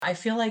I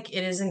feel like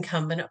it is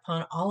incumbent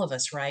upon all of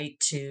us, right,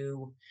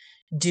 to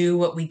do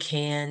what we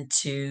can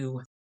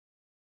to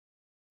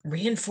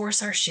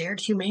reinforce our shared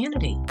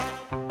humanity.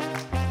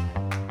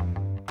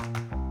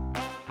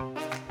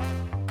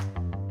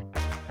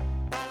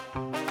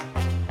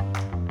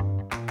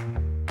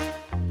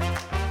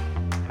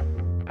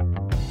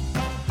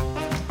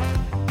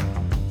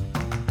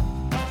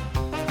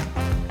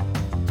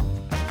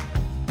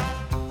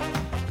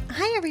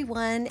 Hi,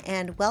 everyone,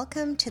 and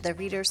welcome to The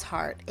Reader's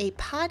Heart, a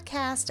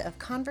podcast of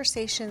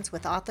conversations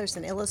with authors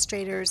and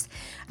illustrators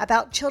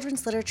about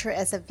children's literature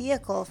as a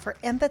vehicle for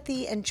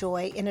empathy and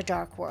joy in a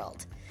dark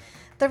world.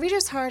 The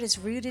Reader's Heart is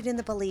rooted in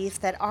the belief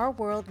that our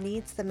world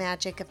needs the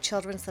magic of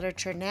children's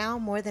literature now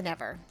more than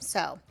ever.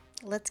 So,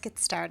 let's get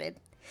started.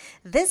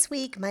 This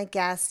week, my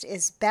guest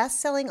is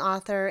best-selling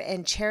author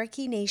and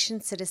Cherokee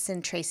Nation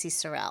citizen Traci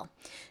Sorell.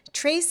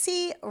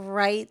 Traci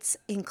writes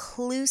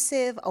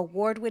inclusive,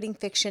 award-winning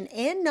fiction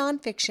and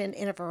nonfiction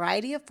in a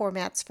variety of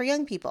formats for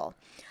young people.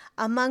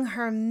 Among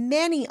her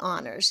many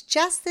honors,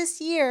 just this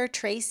year,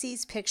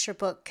 Traci's picture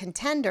book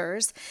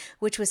Contenders,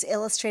 which was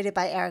illustrated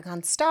by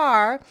Aragon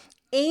Starr,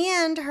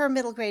 and her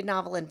middle grade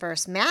novel in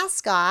verse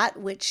Mascot,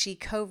 which she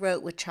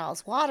co-wrote with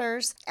Charles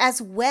Waters,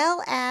 as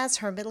well as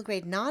her middle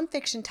grade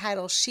nonfiction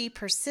title She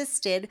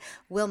Persisted,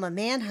 Wilma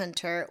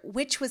Manhunter,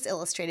 which was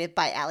illustrated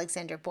by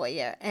Alexander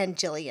Boyer and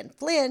Gillian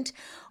Flint,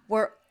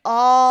 were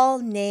all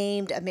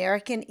named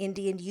American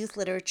Indian Youth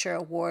Literature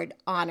Award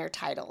honor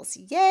titles.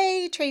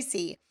 Yay,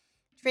 Traci!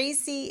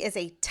 Traci is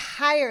a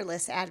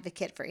tireless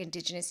advocate for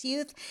Indigenous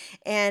youth,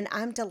 and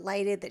I'm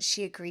delighted that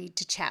she agreed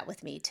to chat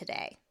with me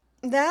today.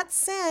 That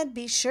said,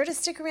 be sure to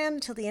stick around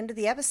until the end of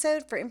the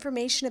episode for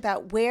information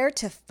about where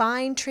to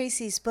find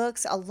Traci's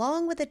books,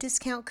 along with a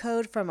discount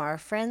code from our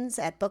friends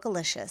at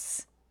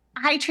Bookalicious.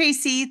 Hi,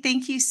 Traci.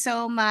 Thank you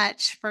so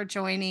much for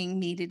joining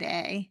me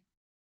today.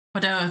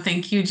 But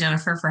thank you,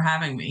 Jennifer, for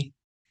having me.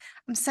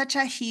 I'm such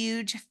a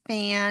huge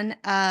fan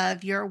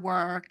of your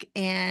work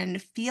and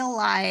feel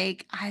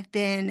like I've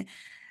been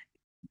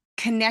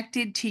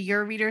connected to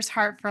your reader's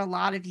heart for a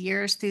lot of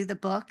years through the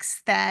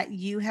books that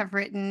you have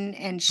written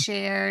and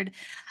shared.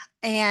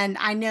 And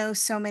I know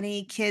so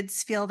many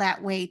kids feel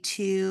that way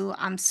too.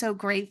 I'm so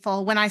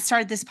grateful. When I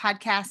started this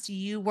podcast,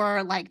 you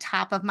were like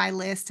top of my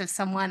list of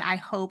someone I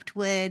hoped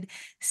would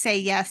say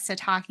yes to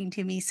talking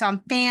to me. So I'm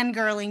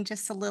fangirling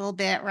just a little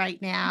bit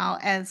right now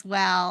as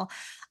well.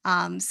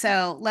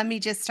 So let me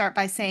just start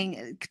by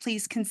saying,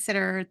 please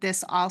consider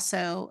this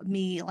also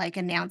me like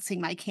announcing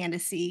my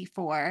candidacy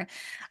for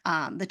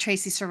the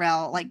Traci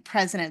Sorell, like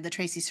president of the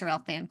Traci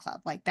Sorell fan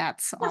club. Like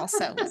that's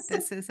also what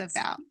this is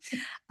about.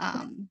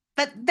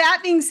 But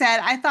that being said,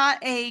 I thought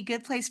a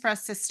good place for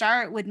us to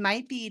start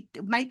might be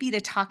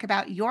to talk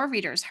about your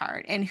reader's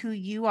heart and who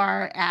you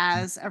are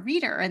as a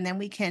reader, and then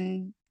we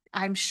can,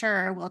 I'm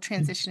sure, we'll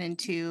transition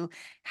into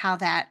how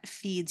that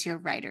feeds your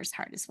writer's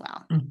heart as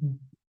well. Mhm.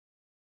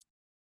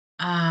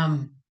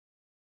 Um,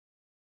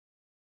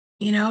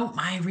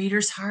 my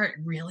reader's heart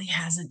really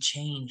hasn't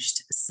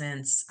changed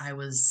since I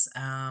was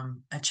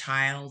a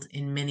child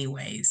in many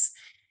ways.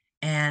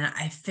 And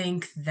I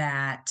think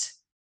that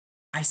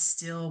I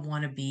still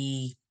want to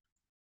be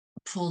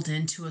pulled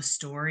into a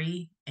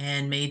story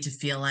and made to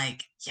feel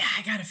like, yeah,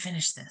 I got to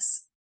finish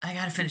this. I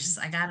got to finish this.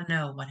 Mhm. I got to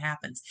know what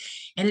happens.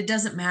 And it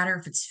doesn't matter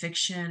if it's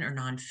fiction or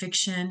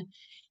nonfiction.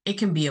 It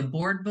can be a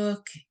board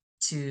book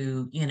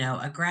to,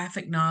 a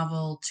graphic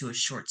novel to a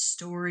short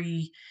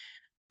story,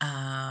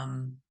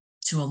 um,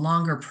 to a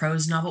longer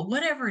prose novel,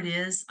 whatever it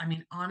is. I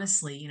mean,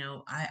 honestly,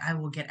 I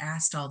will get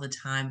asked all the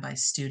time by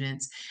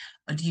students,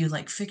 do you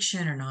like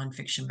fiction or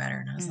nonfiction better?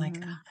 And I was like,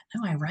 Mhm.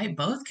 no, I write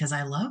both because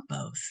I love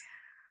both.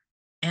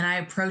 And I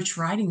approach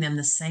writing them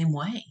the same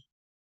way.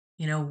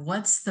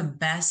 What's the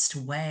best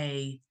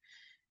way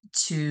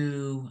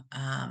to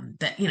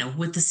that,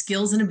 with the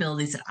skills and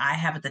abilities that I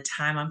have at the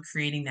time I'm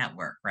creating that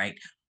work, right?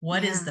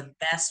 What is Yeah. the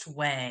best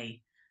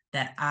way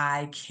that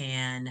I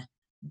can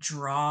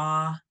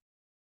draw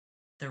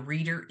the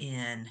reader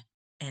in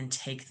and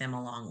take them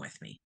along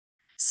with me?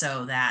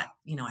 So that,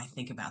 I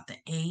think about the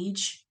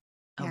age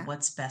of Yeah.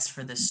 what's best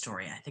for this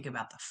story. I think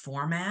about the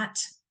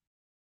format.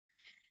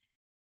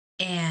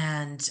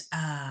 And,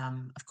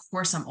 of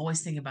course, I'm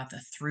always thinking about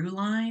the through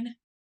line,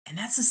 and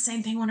that's the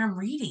same thing when I'm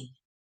reading,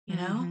 you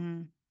know?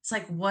 Mhm. It's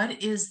like,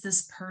 what is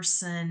this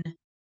person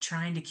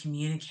trying to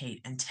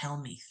communicate and tell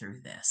me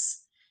through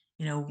this?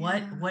 Yeah.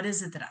 What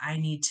is it that I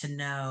need to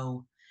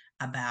know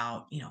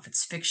about, if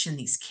it's fiction,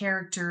 these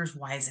characters,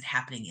 why is it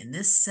happening in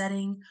this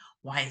setting?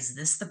 Why is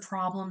this the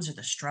problems or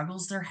the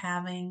struggles they're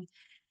having?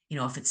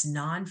 If it's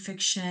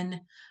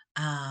nonfiction,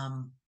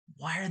 um,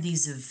 why are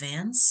these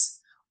events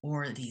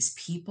or these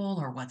people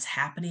or what's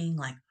happening,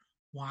 like,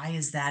 why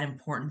is that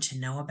important to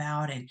know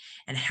about, and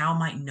how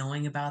might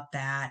knowing about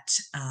that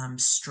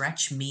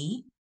stretch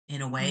me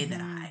in a way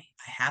that Mhm. I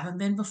haven't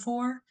been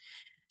before?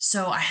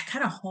 So I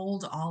kind of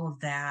hold all of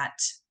that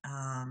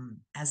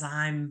as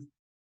I'm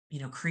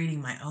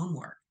creating my own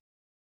work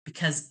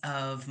because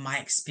of my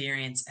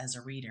experience as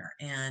a reader.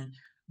 And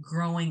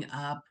growing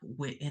up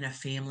in a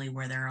family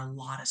where there are a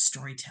lot of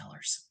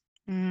storytellers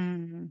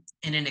Mm.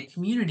 and in a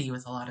community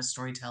with a lot of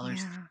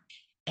storytellers Yeah.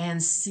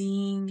 and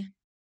seeing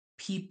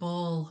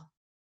people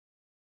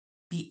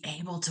be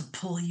able to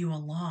pull you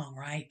along,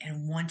 right?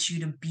 And want you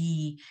to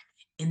be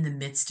in the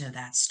midst of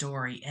that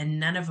story. And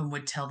none of them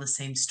would tell the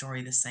same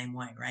story the same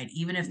way, right?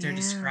 Even if they're Yeah.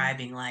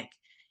 describing, like,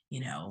 you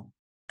know,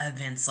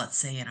 events, let's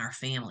say in our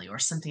family or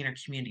something in our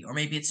community, or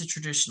maybe it's a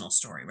traditional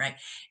story, right?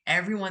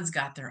 Everyone's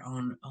got their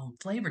own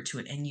flavor to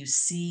it. And you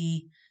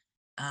see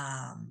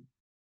um,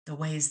 the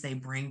ways they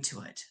bring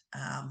to it,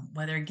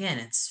 whether again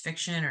it's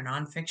fiction or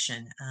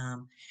nonfiction.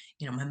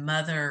 My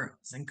mother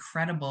was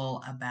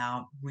incredible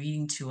about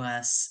reading to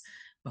us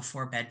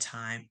before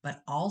bedtime,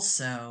 but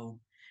also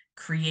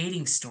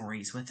creating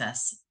stories with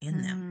us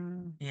in them.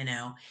 Mm. You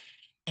know,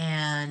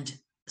 and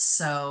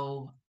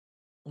so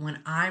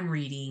when I'm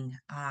reading,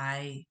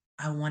 I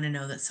want to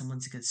know that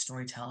someone's a good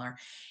storyteller,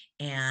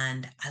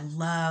 and I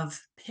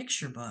love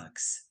picture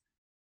books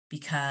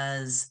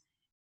because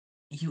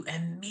you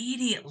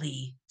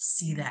immediately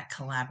see Yeah. that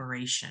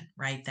collaboration,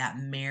 right? That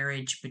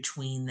marriage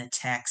between the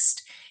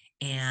text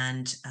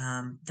and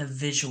the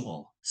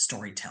visual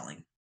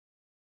storytelling.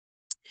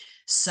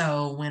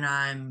 So when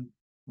I'm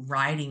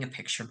writing a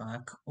picture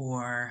book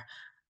or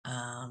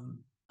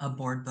a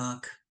board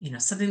book,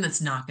 something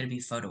that's not going to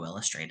be photo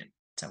illustrated,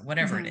 so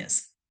whatever it Mhm.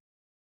 is,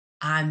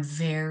 I'm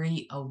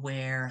very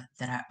aware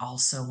that I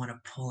also want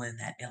to pull in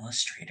that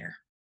illustrator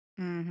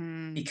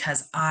Mhm.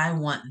 because I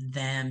want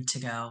them to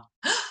go,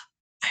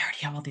 I already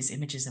have all these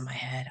images in my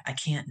head. I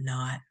can't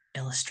not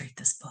illustrate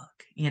this book,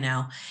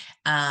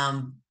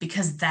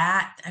 because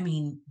I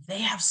mean, they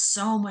have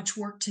so much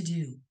work to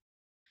do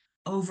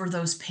over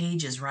those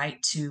pages,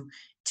 right? To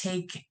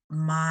take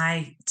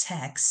my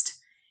text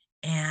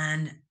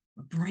and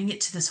bring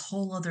it to this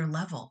whole other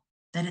level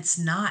that it's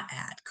not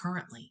at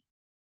currently,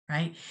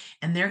 right?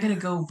 And they're going to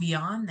Yeah. go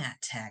beyond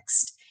that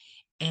text.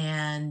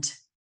 And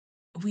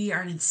we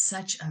are in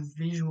such a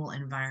visual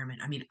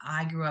environment. I mean,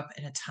 I grew up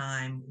at a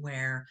time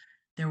where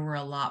there were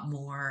a lot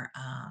more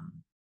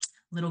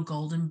little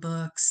golden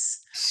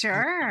books, a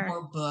lot Sure.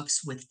 more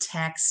books with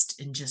text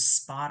and just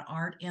spot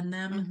art in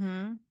them.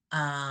 Mhm.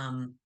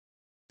 Um,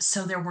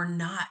 so there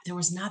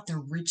was not the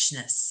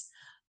richness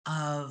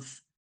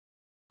of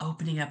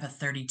opening up a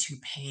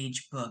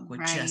 32-page book with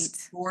Right.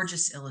 just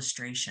gorgeous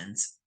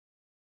illustrations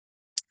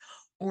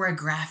or a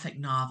graphic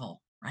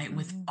novel, right?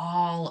 With Mhm.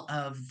 all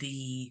of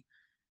the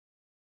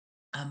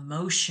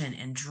emotion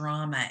and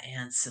drama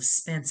and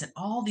suspense and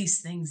all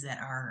these things that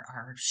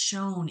are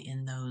shown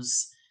in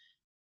those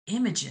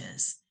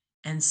images.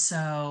 And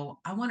so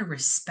I want to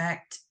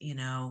respect,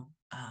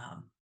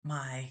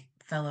 my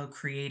fellow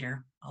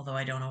creator, although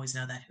I don't always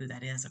know that who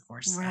that is, of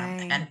course,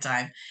 ahead Right. of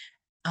time.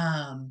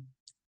 Um,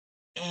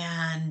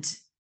 and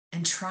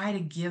and try to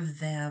give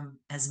them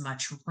as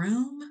much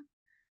room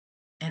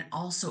and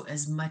also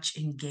as much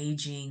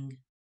engaging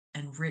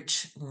and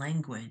rich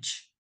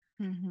language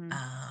Mhm.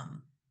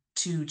 um,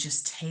 to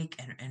just take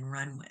and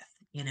run with,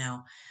 you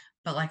know.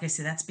 But like I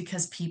said, that's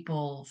because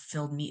people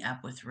filled me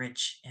up with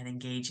rich and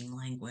engaging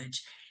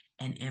language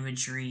and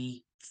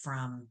imagery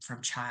from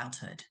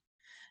childhood.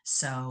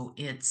 So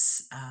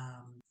it's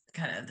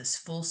kind of this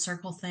full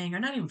circle thing, or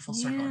not even full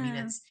circle. I mean,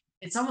 Yeah.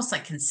 it's almost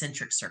like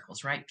concentric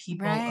circles, right?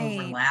 People Right.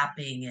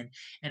 overlapping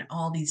and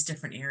all these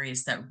different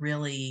areas that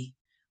really,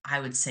 I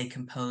would say,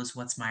 compose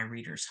what's my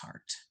reader's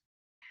heart.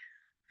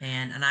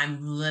 And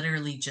I'm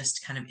literally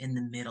just kind of in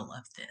the middle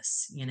of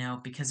this,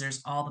 because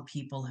there's all the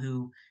people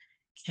who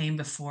came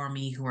before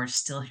me who are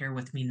still here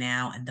with me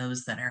now and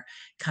those that are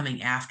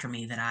coming after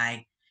me that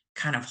I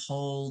kind of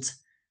hold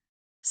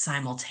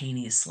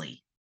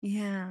simultaneously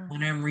Yeah.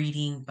 when I'm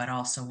reading, but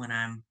also when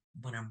I'm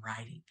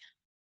writing.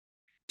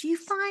 Do you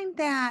find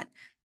that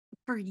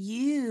for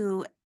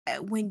you,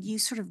 when you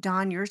sort of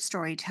don your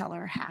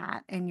storyteller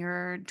hat and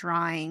you're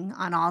drawing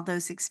on all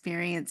those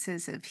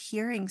experiences of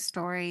hearing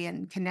story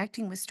and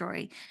connecting with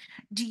story,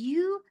 do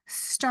you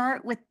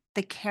start with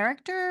the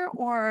character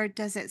or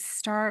does it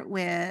start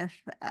with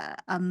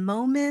a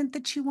moment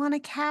that you want to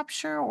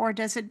capture or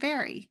does it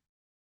vary?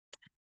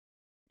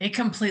 It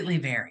completely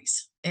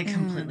varies. It Mm.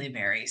 completely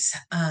varies.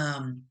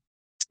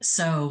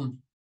 So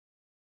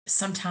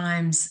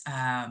sometimes,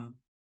 a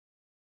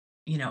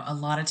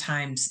lot of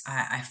times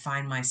I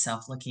find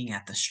myself looking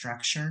at the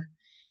structure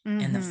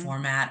and the Mhm.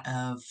 format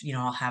of,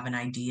 I'll have an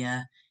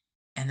idea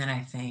and then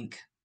I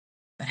think,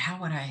 but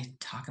how would I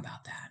talk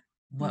about that?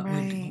 What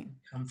Right. would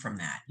come from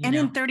that, And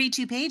in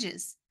 32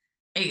 pages.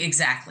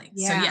 Exactly.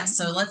 So Yeah. yes,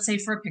 so let's say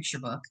for a picture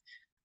book,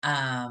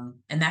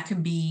 and that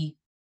can be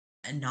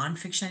a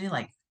nonfiction idea,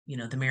 like,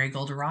 the Mary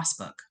Golder Ross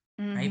book,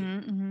 right?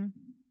 Mhm. Mhm.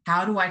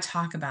 How do I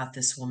talk about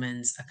this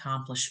woman's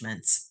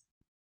accomplishments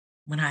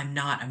when I'm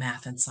not a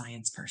math and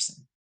science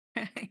person?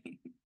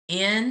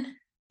 In,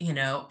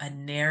 a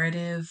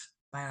narrative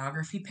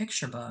biography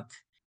picture book,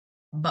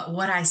 but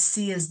what I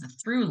see as the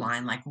through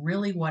line, like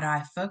really what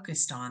I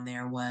focused on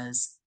there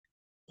was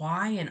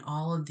why in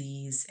all of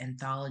these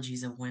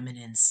anthologies of women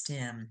in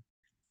STEM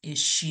is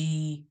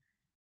she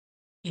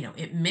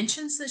it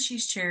mentions that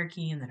she's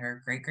Cherokee and that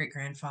her great great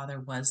grandfather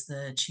was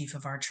the chief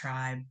of our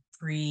tribe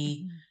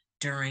pre, Mhm.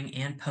 during,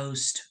 and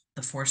post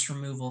the forced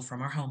removal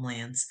from our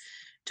homelands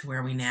to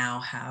where we now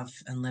have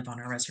and live on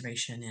our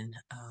reservation in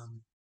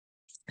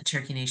the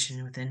Cherokee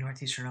Nation within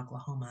northeastern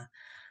Oklahoma.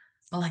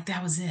 But like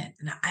that was it.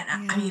 And I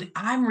Yeah. mean,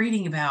 I'm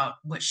reading about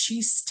what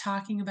she's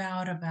talking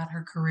about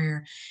her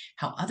career,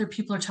 how other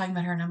people are talking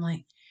about her, and I'm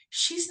like,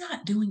 she's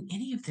not doing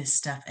any of this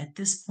stuff at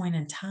this point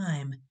in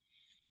time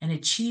and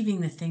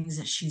achieving the things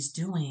that she's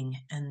doing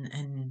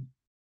and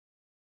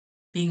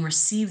being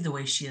received the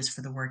way she is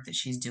for the work that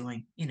she's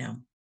doing,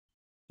 in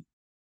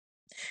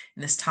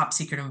this top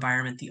secret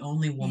environment, the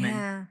only woman,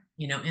 Yeah.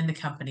 in the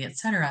company,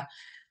 etc.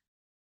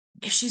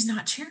 If she's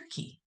not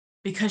Cherokee,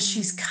 because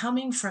she's Mm.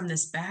 coming from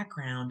this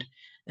background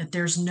that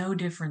there's no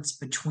difference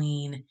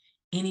between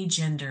any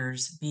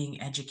genders being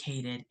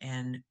educated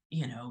and,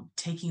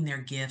 taking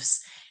their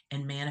gifts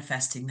and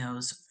manifesting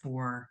those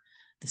for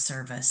the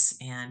service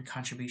and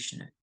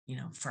contribution,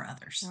 for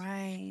others.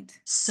 Right.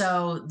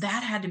 So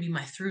that had to be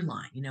my through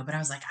line, but I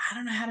was like, I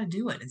don't know how to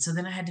do it. And so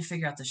then I had to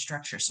figure out the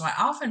structure. So I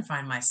often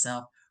find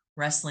myself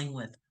wrestling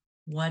with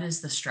what is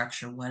the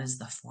structure? What is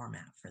the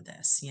format for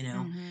this?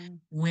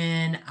 Mhm.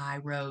 When I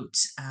wrote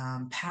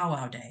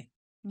Powwow Day,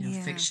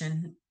 Yeah.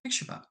 fiction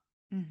picture book,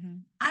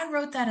 Mhm. I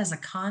wrote that as a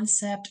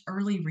concept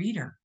early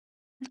reader.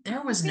 There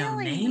Oh, was no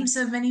really? names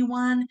of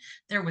anyone.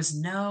 There was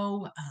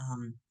no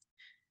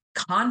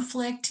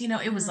conflict.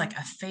 It was Uh-huh. like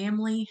a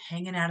family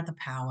hanging out at the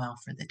powwow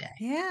for the day,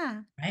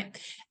 Yeah. right?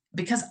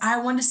 Because I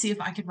wanted to see if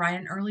I could write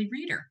an early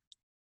reader.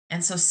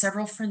 And so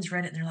several friends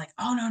read it and they're like,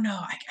 oh, no, no,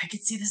 I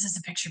could see this as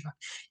a picture book.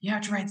 You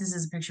have to write this Mm.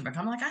 as a picture book.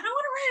 I'm like, I don't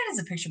want to write it as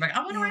a picture book. I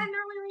want to write Yeah. an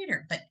early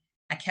reader. But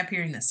I kept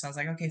hearing this. So I was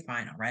like, okay,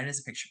 fine. I'll write it as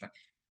a picture book.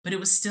 But it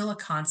was still a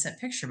concept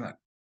picture book.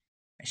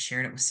 I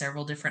shared it with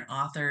several different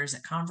authors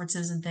at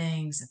conferences and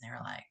things. And they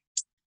were like,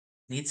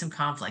 need some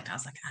conflict. I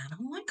was like, I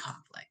don't want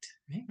conflict.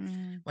 Right?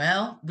 Mm.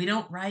 Well, we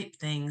don't write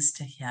things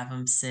to have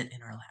them sit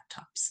in our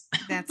laptops.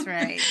 That's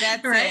right.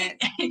 That's Right?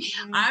 it.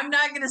 Mhm. I'm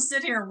not going to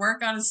sit here and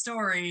work on a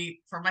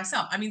story for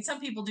myself. I mean, some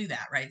people do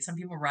that, right? Some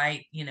people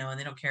write, and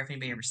they don't care if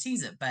anybody ever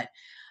sees it. But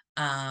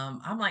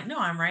I'm like, no,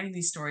 I'm writing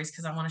these stories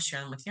because I want to share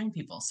them with young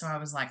people. So I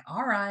was like,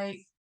 all right,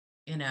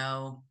 you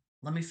know,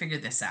 let me figure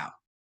this out.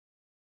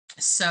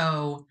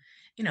 So,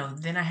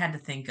 then I had to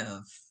think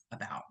of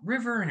about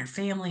River and her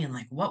family and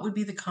like what would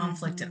be the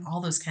conflict and Mhm.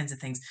 all those kinds of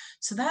things.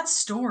 So that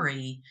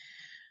story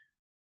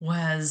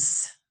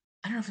was,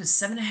 I don't know if it was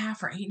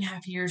 7.5 or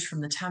 8.5 years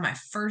from the time I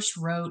first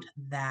wrote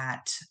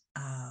that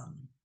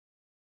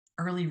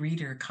early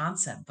reader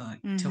concept book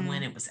to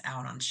when Mhm. it was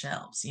out on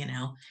shelves.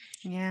 Yeah.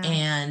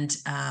 And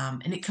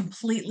it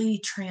completely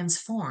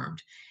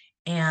transformed.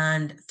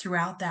 And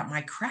throughout that,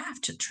 my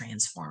craft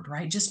transformed,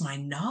 right? Just my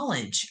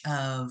knowledge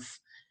of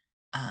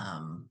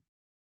um,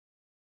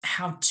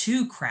 how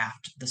to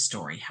craft the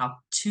story, how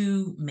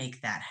to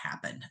make that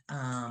happen.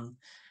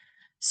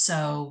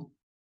 So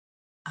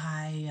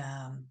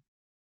I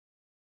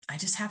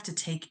just have to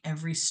take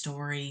every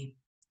story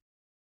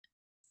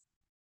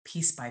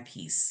piece by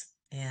piece.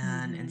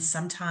 And Mhm.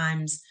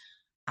 sometimes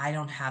I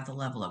don't have the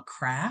level of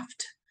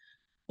craft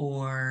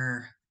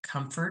or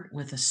comfort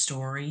with a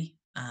story,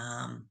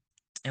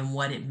 and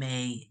what it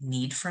may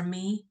need from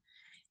me.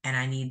 And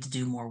I need to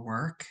do more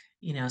work,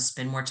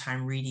 spend more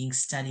time reading,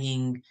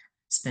 studying,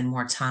 spend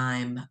more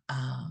time,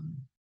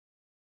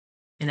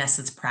 in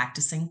essence,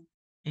 practicing,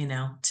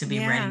 to be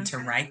ready Yeah. to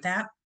write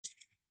that.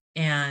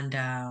 And,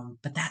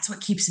 but that's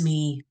what keeps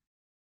me,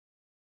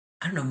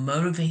 I don't know,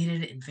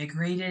 motivated,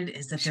 invigorated,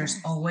 is that there's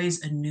Sure.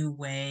 always a new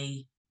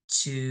way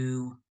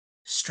to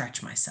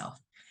stretch myself.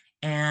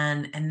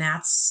 And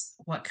that's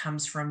what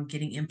comes from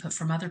getting input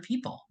from other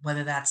people,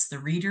 whether that's the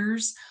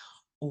readers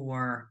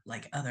or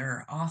like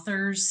other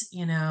authors,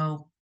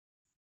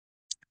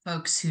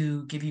 folks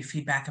who give you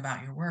feedback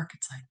about your work.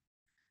 It's like,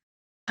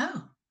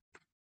 oh,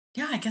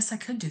 yeah, I guess I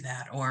could do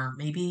that. Or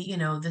maybe,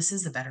 this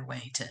is a better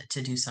way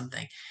to do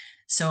something.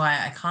 So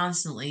I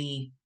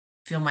constantly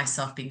feel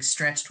myself being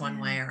stretched one Yeah.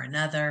 way or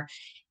another.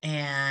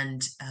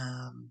 And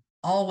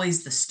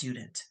always the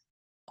student,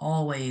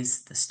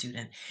 always the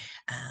student.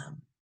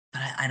 Um,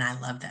 and I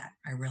love that.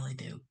 I really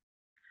do.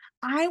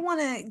 I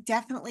wanna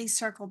definitely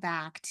circle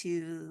back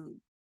to,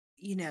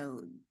 you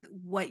know,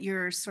 what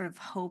you're sort of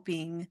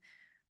hoping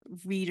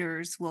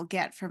readers will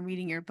get from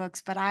reading your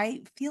books, but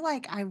I feel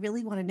like I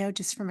really wanna know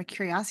just from a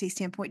curiosity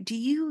standpoint, do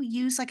you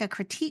use, like, a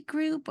critique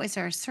group? Is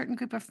there a certain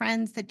group of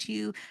friends that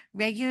you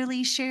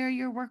regularly share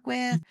your work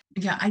with?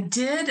 Yeah, I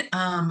did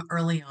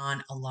early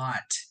on a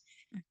lot.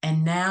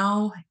 And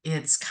now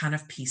it's kind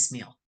of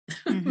piecemeal.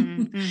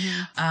 Mhm,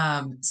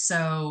 mhm.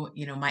 So,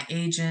 my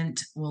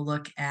agent will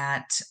look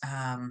at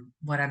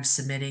what I'm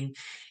submitting.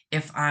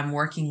 If I'm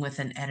working with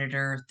an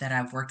editor that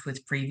I've worked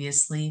with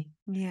previously,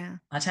 Yeah,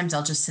 a lot of times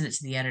I'll just send it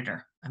to the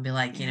editor and be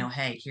like, yeah.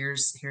 hey,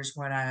 here's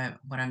what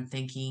I'm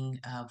thinking.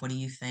 What do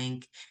you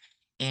think?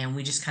 And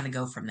we just kind of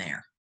go from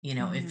there.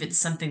 If it's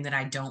Mhm. something that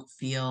I don't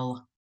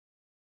feel,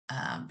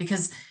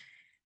 because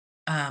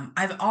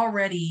I've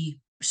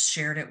already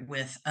shared it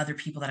with other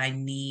people that I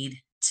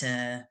need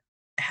to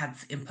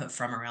have input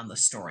from around the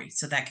story.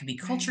 So that could be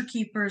culture Right.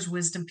 keepers,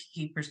 wisdom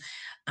keepers,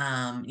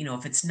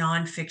 if it's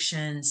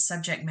nonfiction,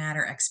 subject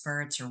matter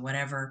experts or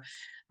whatever.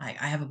 I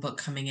have a book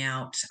coming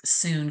out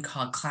soon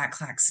called Clack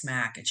Clack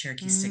Smack, a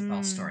Cherokee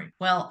stickball Mm. story.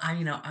 Well,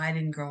 I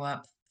didn't grow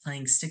up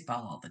playing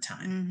stickball all the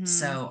time. Mhm.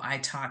 So I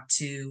talked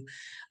to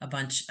a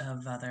bunch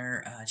of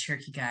other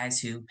Cherokee guys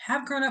who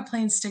have grown up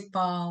playing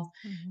stickball,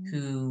 Mhm.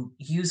 who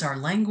use our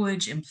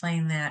language in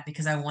playing that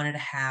because I wanted to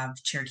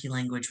have Cherokee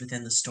language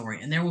within the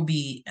story. And there will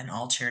be an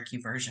all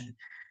Cherokee version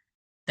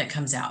that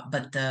comes out,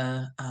 but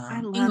the I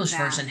love English that.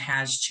 version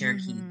has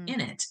Cherokee Mhm. in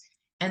it.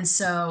 And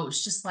so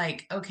it's just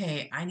like,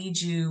 okay, I need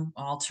you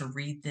all to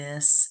read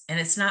this.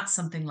 And it's not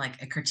something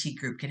like a critique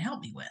group can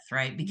help me with,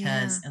 right?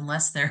 Because Yeah.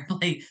 unless they're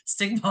like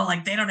stigma,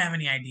 like they don't have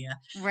any idea.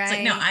 It's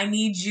like, no, Right. I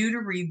need you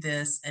to read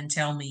this and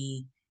tell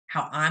me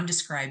how I'm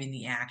describing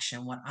the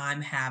action, what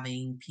I'm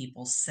having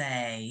people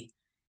say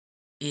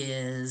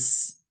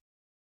is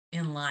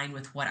in line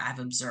with what I've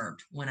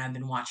observed when I've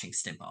been watching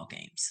stickball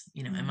games.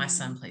 And my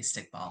son Mhm. plays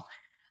stickball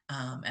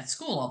at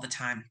school all the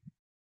time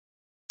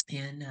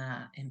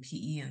in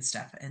PE and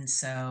stuff. And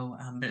so,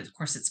 but of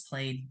course, it's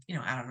played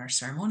out on our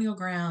ceremonial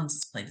grounds.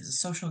 It's played as a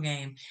social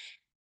game,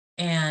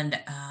 and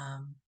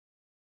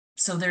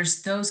so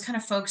there's those kind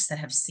of folks that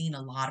have seen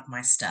a lot of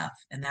my stuff,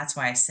 and that's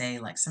why I say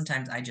like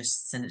sometimes I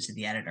just send it to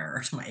the editor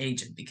or to my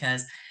agent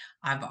because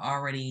I've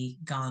already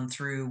gone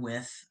through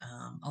with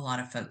a lot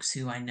of folks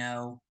who I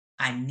know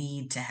I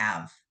need to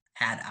have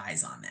had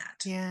eyes on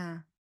that Yeah.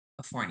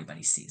 before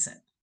anybody sees it.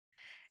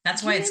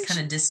 That's why You it's kind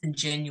of mentioned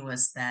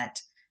disingenuous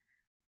that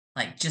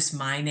like just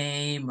my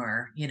name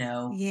or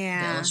the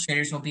Yeah.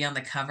 illustrators will be on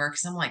the cover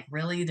because I'm like,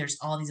 really, there's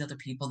all these other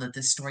people that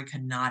this story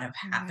could not have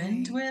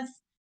happened Right. with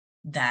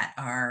that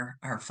are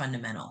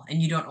fundamental,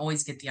 and you don't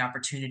always get the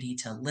opportunity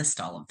to list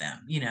all of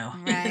them, in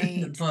the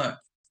Right. book.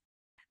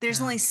 There's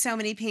only um, so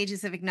many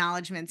pages of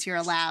acknowledgments you're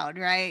allowed,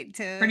 right?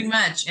 Pretty To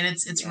much, and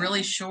it's really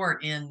Yeah.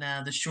 short in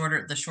the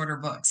shorter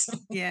books.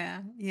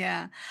 Yeah,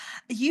 yeah.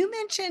 You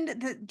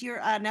mentioned that your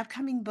an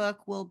upcoming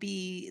book there'll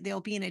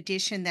be an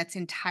edition that's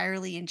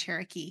entirely in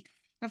Cherokee.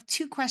 I have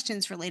two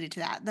questions related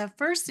to that. The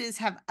first is,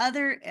 have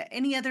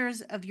any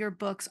others of your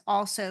books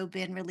also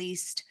been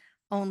released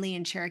only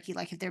in Cherokee?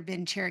 Like, if there've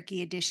been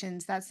Cherokee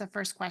editions? That's the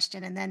first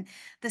question. And then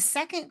the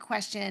second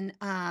question,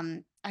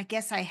 I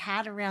guess I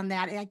had around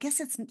that, and I guess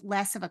it's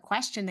less of a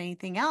question than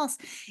anything else.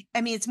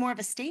 I mean, it's more of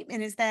a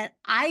statement, is that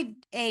I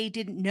A,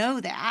 didn't know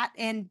that,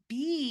 and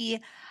B,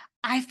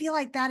 I feel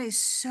like that is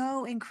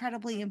so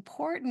incredibly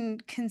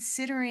important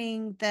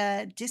considering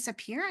the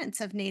disappearance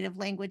of native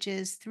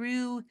languages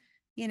through,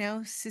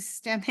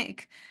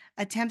 systemic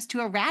attempts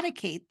to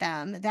eradicate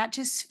them. That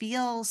just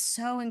feels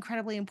so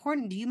incredibly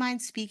important. Do you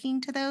mind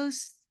speaking to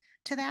that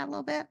a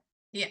little bit?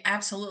 Yeah,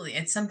 absolutely.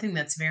 It's something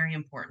that's very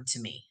important to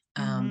me,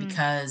 Mhm.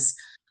 because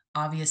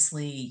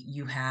obviously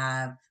you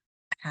have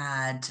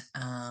had,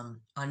 on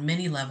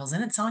many levels,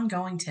 and it's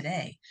ongoing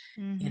today,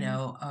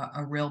 Mhm.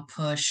 a real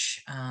push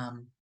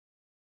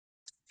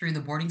through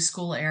the boarding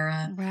school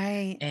era,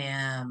 Right.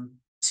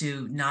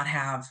 to not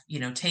have,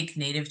 take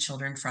native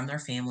children from their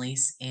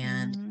families.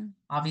 And Mhm.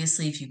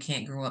 obviously, if you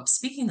can't grow up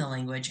speaking the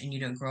language and you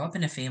don't grow up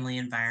in a family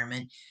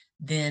environment,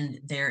 then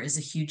there is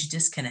a huge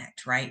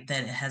disconnect, right?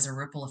 That it has a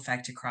ripple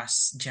effect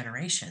across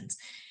generations.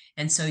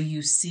 And so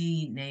you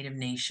see Native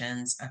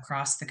nations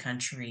across the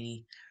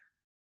country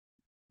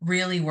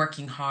really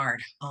working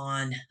hard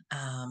on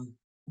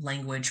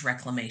language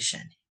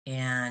reclamation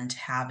and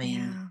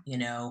having,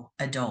 Yeah.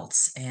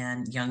 adults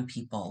and young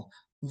people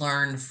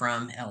learn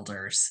from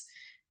elders.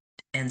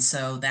 And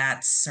so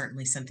that's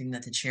certainly something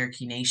that the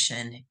Cherokee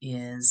Nation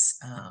is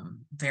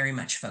very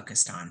much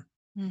focused on.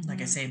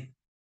 Like I Mhm. say,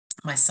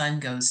 my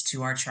son goes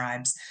to our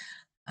tribe's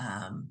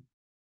um,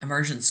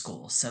 immersion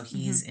school. So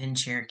he's Mhm. in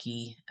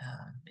Cherokee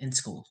in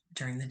school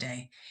during the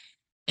day.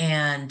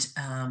 And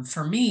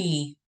for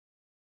me,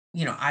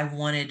 I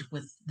wanted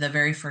with the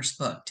very first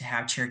book to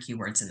have Cherokee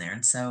words in there.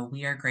 And so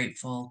we are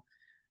grateful.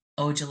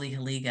 Ojali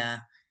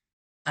Haliga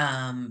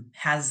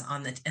has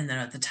on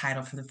the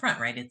title for the front,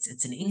 right?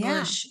 It's in Yeah.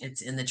 English,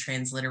 it's in the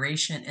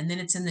transliteration, and then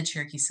it's in the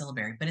Cherokee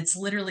syllabary, but it's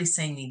literally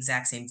saying the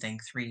exact same thing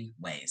three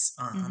ways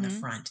on the Mhm.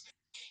 front.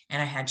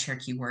 And I had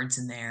Cherokee words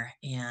in there,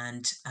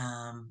 and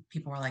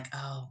people were like,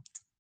 "Oh,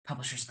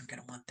 publishers aren't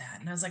going to want that."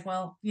 And I was like,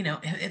 "Well,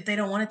 if they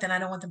don't want it, then I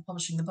don't want them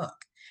publishing the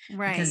book, because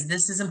Right.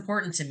 this is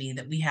important to me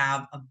that we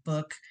have a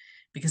book,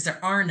 because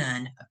there are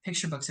none of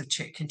picture books of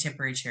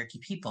contemporary Cherokee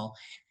people."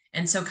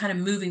 And so, kind of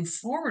moving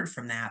forward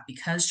from that,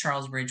 because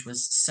Charles Bridge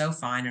was so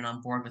fine and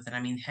on board with it. I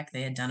mean, heck,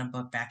 they had done a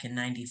book back in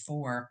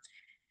 '94,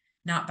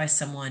 not by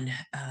someone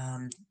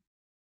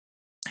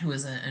who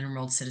was an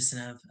enrolled citizen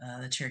of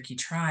the Cherokee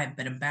tribe,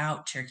 but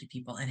about Cherokee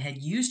people, and had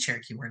used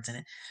Cherokee words in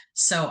it.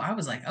 So I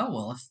was like, oh,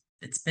 well, if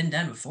it's been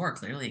done before,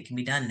 clearly it can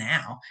be done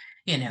now,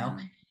 you know?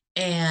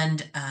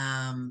 Yeah.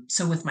 And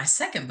so with my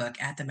second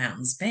book, At the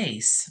Mountain's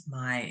Base,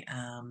 my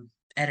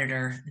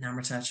editor,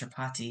 Namrata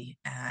Tripathi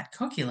at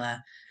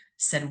Kokila,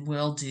 said,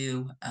 we'll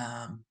do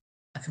a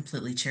a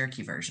completely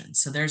Cherokee version.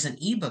 So there's an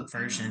ebook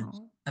version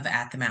Wow. of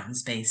At the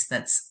Mountain's Base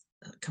that's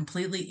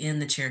completely in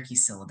the Cherokee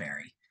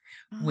syllabary,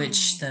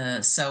 which Oh.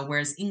 the so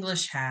whereas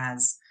English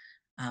has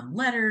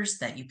letters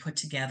that you put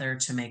together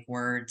to make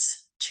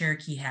words,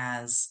 Cherokee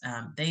has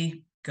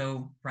they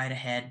go right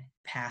ahead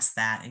past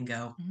that and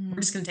go,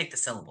 we're just Mhm. going to take the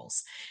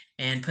syllables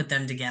and put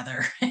them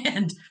together.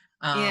 And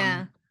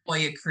Yeah. boy,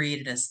 it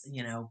created us,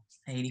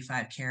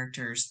 85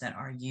 characters that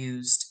are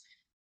used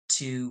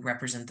to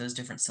represent those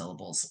different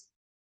syllables.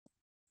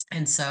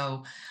 And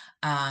so,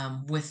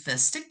 with the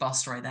stickball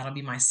story, that'll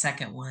be my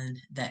second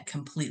one that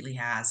completely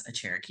has a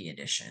Cherokee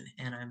edition,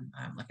 and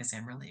like I say,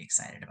 I'm really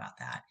excited about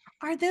that.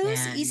 Are those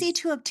And easy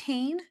to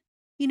obtain?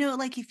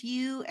 Like if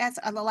you as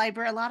a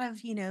library, a lot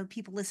of,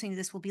 people listening to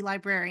this will be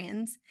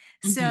librarians.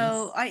 mhm.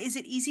 So, is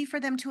it easy for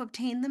them to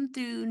obtain them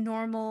through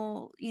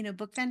normal,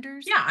 book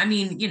vendors? Yeah, I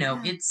mean,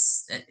 Yeah.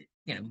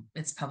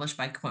 it's published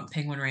by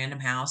Penguin Random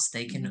House.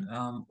 They can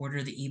Mhm.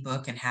 order the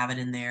ebook and have it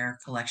in their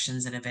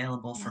collections and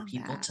available for Love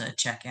people that. to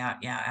check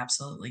out. Yeah,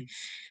 absolutely.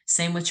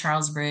 Same with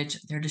Charles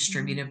Bridge. They're Mhm.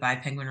 distributed by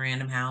Penguin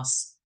Random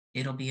House.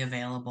 It'll be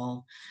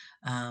available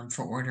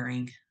for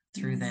ordering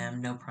through Mm.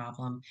 them, no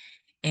problem.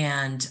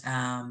 And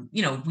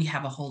we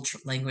have a whole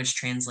language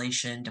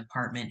translation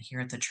department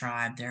here at the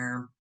tribe. There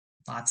are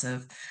lots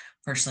of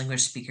first language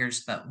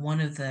speakers, but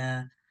one of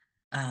the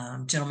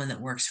gentleman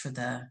that works for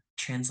the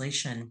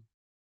translation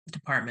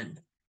department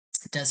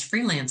does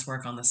freelance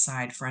work on the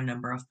side for a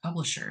number of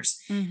publishers.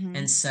 And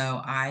Mhm.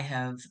 so I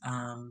have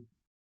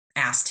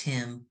asked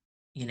him,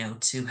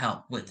 to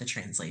help with the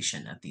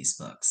translation of these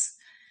books.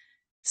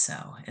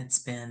 So it's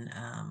been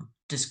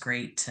just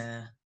great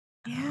to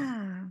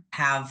Yeah.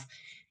 have,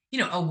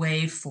 a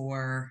way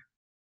for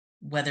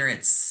whether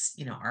it's,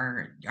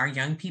 our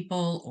young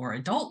people or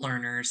adult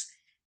learners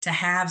to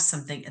have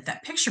something at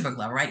that picture book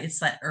level, right? It's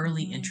that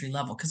early Mhm. entry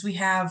level because we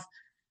have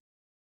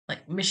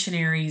like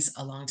missionaries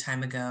a long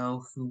time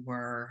ago who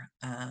were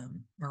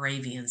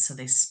Moravians, so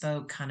they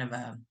spoke kind of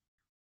a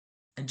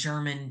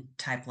German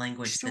type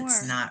language that's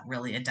Sure. not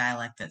really a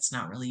dialect that's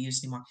not really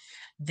used anymore.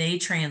 They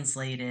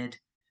translated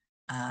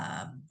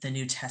the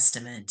New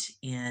Testament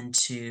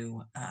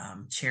into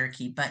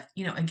Cherokee, but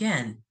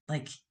again,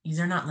 like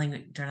they're not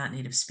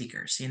native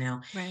speakers,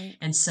 Right.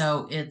 and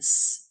so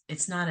it's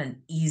not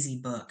an easy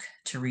book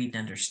to read and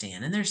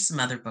understand. And there's some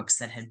other books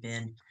that had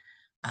been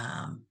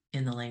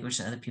in the language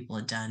that other people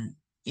had done.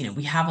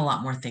 We have a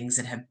lot more things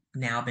that have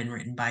now been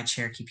written by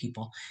Cherokee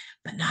people,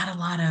 but not a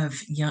lot of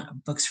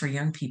young books for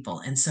young people.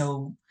 And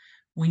so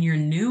when you're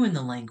new in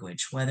the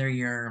language, whether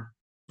you're,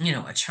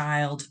 a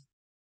child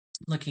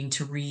looking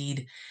to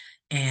read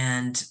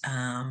and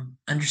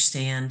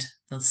understand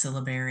the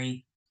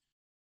syllabary,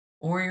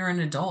 or you're an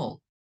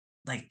adult,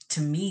 like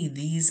to me,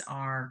 these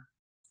are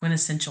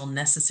quintessential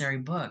necessary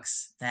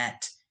books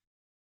that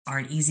are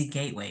an easy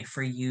gateway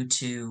for you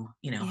to,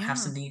 have Yeah.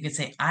 something you could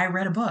say, I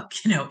read a book,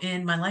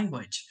 in my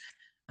language.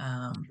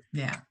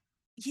 Yeah.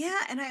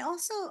 Yeah, and I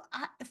also,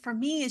 for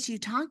me, as you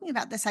talking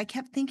about this, I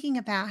kept thinking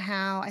about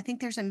how I think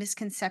there's a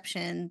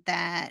misconception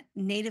that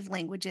native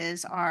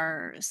languages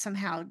are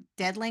somehow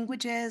dead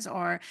languages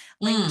or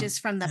languages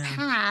from the Yeah.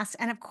 past.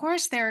 And of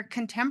course, they're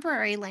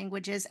contemporary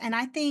languages. And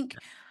I think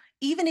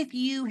even if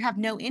you have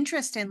no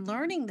interest in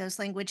learning those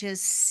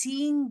languages,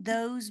 seeing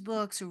those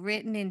books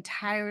written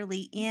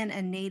entirely in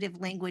a native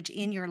language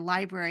in your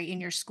library,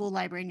 in your school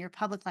library, in your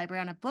public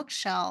library, on a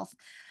bookshelf,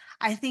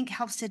 I think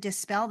helps to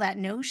dispel that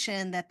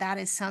notion that that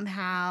is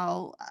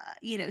somehow,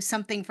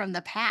 something from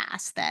the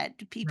past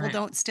that people Right.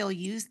 don't still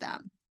use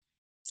them.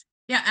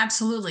 Yeah,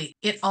 absolutely.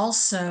 It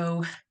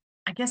also,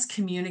 I guess,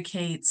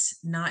 communicates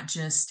not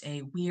just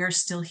a we are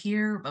still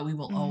here, but we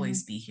will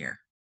always Mhm. be here.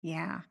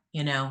 Yeah.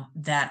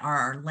 That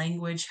our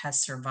language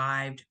has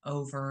survived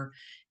over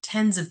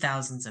tens of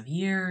thousands of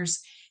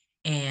years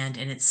and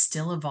it's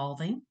still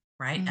evolving,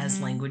 right? As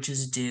Mhm.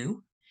 languages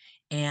do.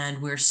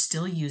 And we're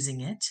still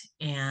using it.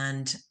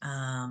 And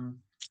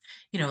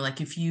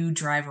like if you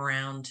drive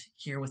around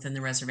here within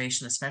the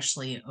reservation,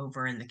 especially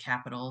over in the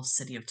capital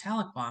city of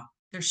Tahlequah,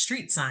 there's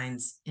street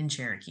signs in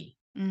Cherokee,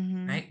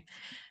 Mhm. right?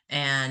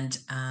 And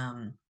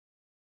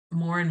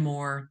more and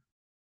more,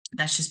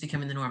 that's just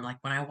becoming the norm. Like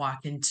when I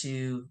walk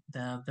into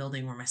the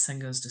building where my son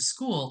goes to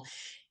school,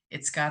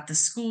 it's got the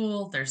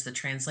school, there's the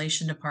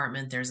translation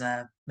department, there's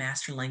a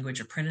master language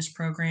apprentice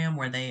program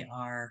where they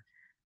are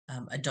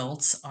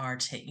adults are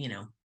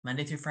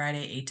Monday through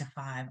Friday 8 to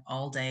 5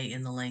 all day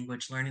in the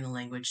language, learning the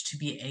language to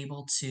be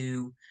able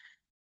to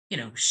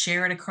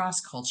share it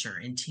across culture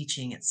in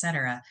teaching,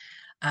 etc.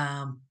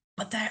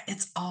 But that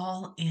it's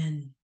all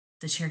in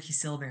the Cherokee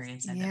syllabary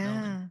inside that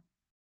building.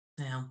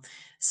 Yeah. Yeah.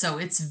 So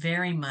it's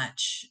very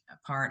much a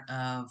part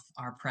of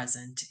our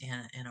present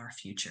and our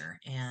future.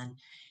 And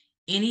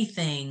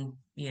anything,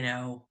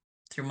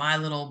 through my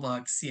little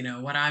books,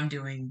 what I'm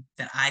doing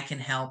that I can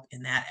help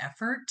in that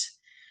effort,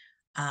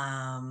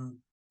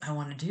 I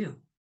want to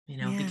do,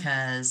 Yeah.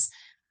 because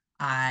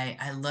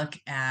I look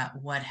at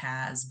what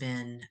has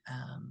been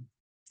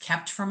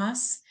kept from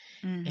us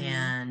Mhm.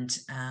 and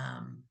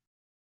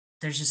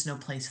there's just no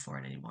place for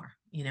it anymore.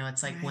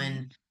 It's like Right.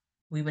 when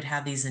we would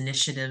have these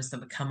initiatives that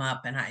would come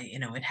up, and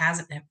it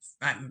hasn't.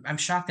 I'm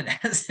shocked that it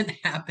hasn't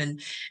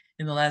happened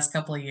in the last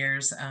couple of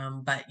years.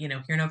 But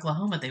here in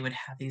Oklahoma, they would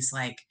have these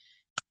like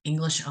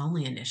English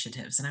only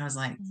initiatives, and I was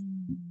like,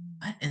 Mm.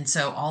 what? And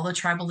so all the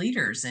tribal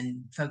leaders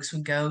and folks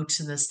would go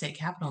to the state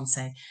capitol and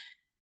say,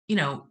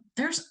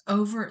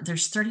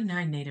 there's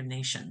 39 native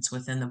nations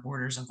within the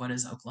borders of what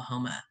is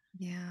Oklahoma,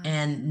 Yeah.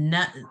 and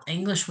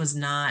English was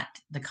not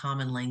the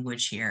common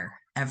language here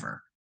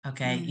ever.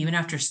 Okay. Even Mhm.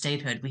 after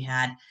statehood, we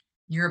had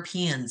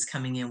Europeans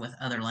coming in with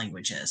other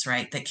languages,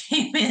 right? That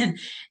came in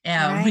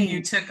when you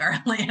Right. took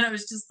our land. I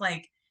was just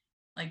like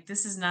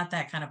this is not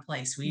that kind of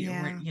place.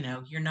 We're,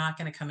 Yeah. you're not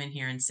going to come in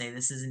here and say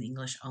this is an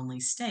English only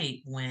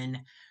state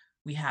when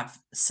we have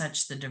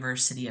such the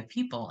diversity of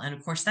people. And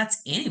of course,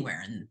 that's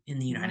anywhere in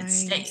the United Right.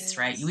 States,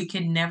 right? We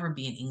could never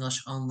be an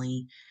English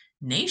only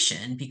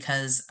nation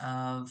because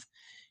of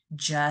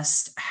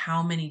just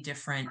how many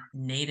different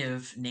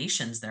native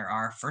nations there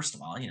are. First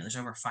of all, there's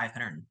over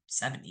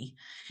 570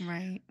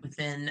 Right.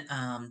 within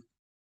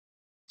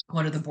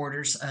what are the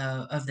borders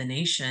of the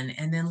nation,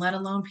 and then let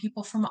alone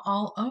people from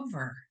all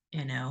over.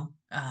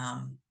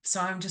 So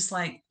I'm just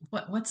like,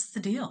 what's the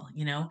deal?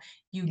 You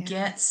Yeah.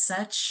 get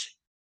such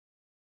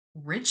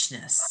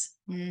richness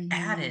Mhm.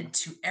 added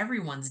to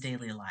everyone's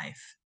daily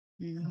life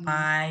Mhm.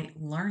 by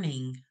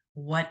learning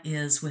what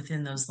is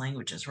within those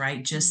languages, right?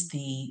 Mm. Just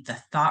the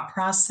thought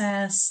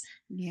process,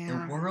 the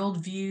Yeah.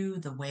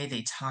 worldview, the way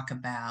they talk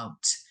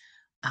about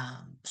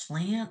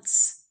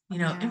plants,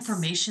 Yes.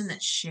 information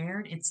that's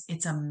shared.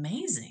 It's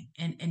amazing,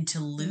 and to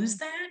Yeah. lose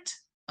that,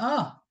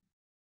 oh,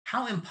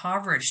 how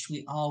impoverished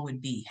we all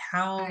would be.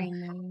 I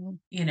know.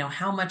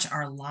 How much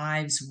our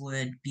lives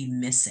would be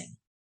missing.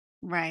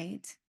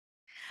 Right.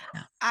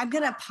 Yeah. I'm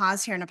going to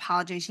pause here and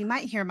apologize. You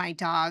might hear my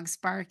dogs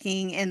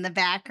barking in the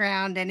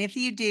background. And if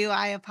you do,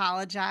 I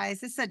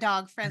apologize. It's a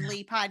dog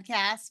friendly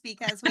podcast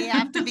because we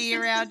have to be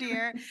around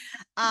here.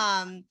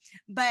 Um,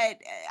 but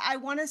I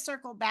want to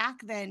circle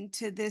back then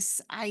to this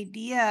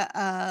idea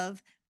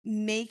of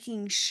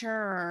making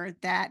sure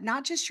that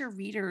not just your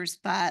readers,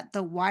 but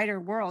the wider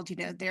world,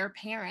 their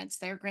parents,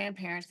 their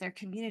grandparents, their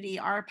community,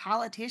 our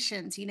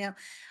politicians,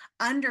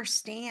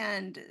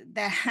 understand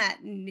that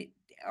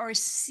or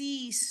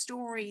see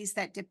stories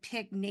that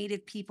depict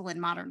Native people in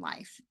modern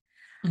life,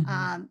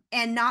 Mhm.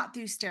 and not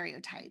through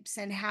stereotypes,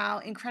 and how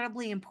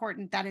incredibly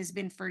important that has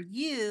been for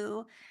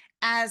you.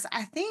 As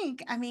I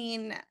think, I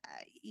mean,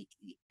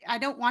 I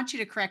don't want you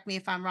to correct me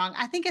if I'm wrong.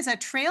 I think as a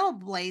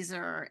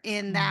trailblazer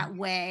in Mhm. that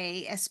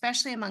way,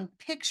 especially among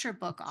picture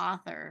book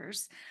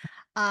authors,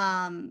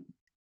 um,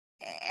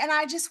 and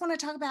I just want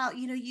to talk about,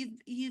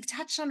 you've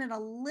touched on it a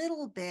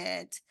little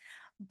bit,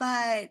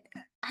 but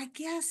I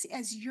guess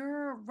as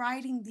you're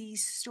writing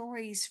these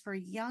stories for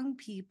young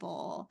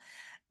people,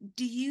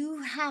 do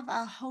you have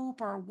a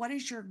hope, or what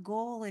is your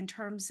goal in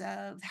terms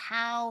of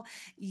how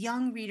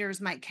young readers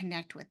might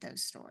connect with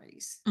those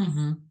stories?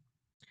 Mhm.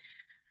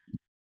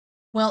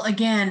 Well,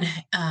 again,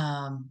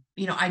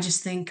 I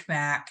just think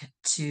back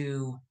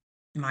to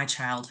my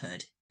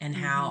childhood and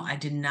how Mhm. I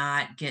did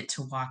not get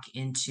to walk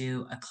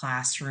into a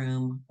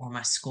classroom or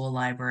my school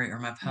library or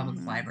my public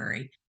Mhm.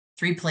 library,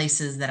 three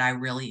places that I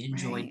really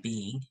enjoyed Right.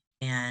 being,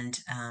 and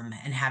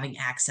having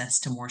access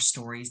to more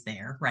stories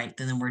there, right?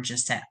 Than we're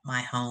just at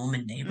my home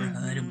and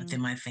neighborhood and Mhm.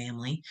 within my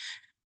family,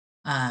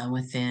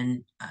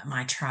 within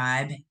my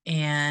tribe,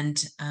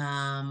 and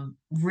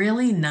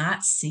really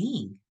not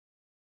seeing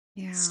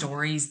Yeah.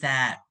 stories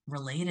that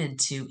related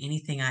to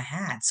anything I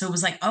had. So it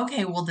was like,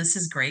 okay, well, this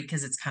is great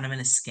because it's kind of an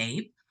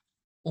escape,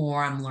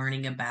 or I'm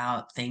learning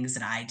about things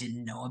that I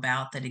didn't know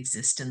about that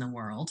exist in the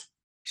world.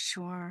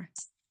 Sure.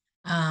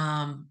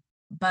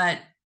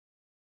 But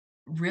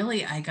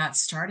really, I got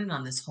started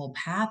on this whole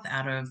path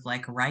out of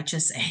like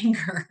righteous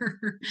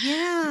anger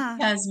Yeah.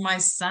 because my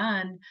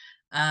son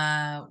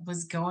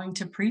was going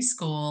to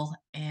preschool,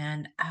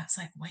 and I was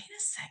like, wait a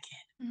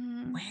second,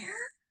 Mhm. where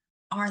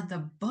are the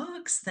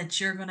books that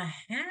you're going to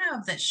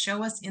have that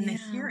show us in the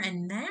here Yeah.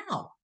 and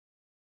now?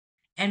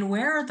 And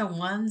where are the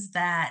ones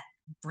that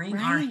bring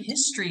our Right.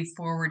 history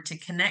forward to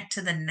connect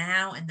to the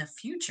now and the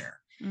future?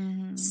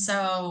 Mhm.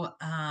 So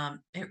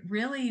it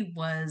really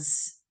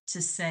was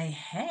to say,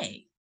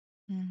 hey,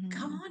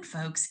 come Mhm. on,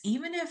 folks,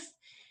 even if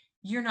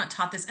you're not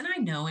taught this, and I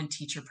know in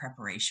teacher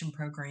preparation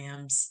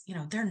programs,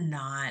 they're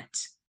not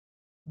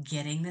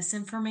getting this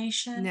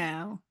information.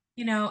 No.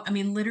 I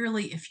mean,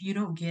 literally, if you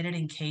don't get it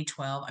in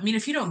K-12, I mean,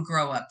 if you don't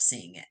grow up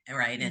seeing it,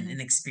 right, and Mhm.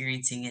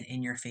 experiencing it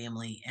in your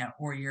family,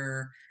 or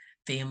your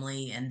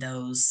family and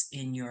those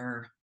in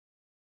your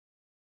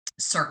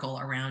circle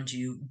around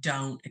you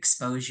don't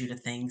expose you to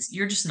things,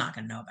 you're just not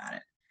going to know about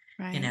it,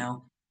 you Right.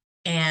 know?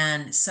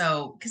 And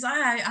so, because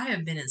I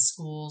have been in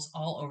schools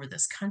all over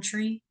this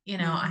country, I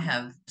Mhm.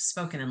 have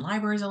spoken in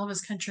libraries all over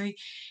this country,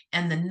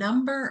 and the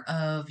number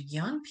of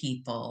young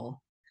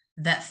people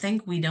that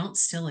think we don't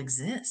still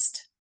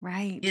exist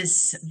Right.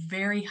 is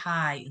very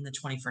high in the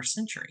 21st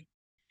century.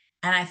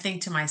 And I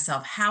think to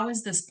myself, how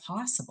is this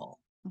possible?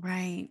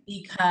 Right.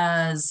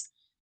 Because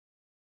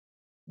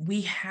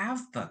we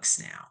have books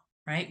now,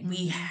 right?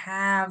 We Mhm.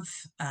 have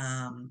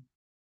um,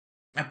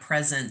 a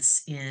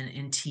presence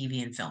in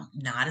TV and film.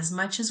 Not as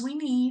much as we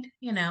need,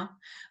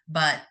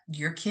 but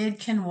your kid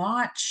can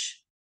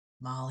watch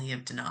Molly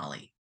of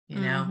Denali, you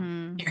know.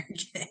 Mhm. Your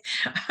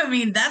I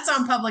mean, that's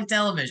on public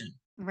television.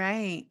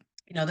 Right.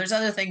 There's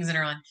other things that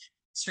are on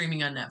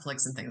streaming on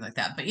Netflix and things like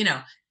that. But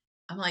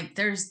I'm like,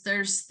 there's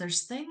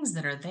things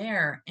that are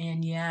there,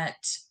 and yet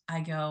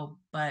I go,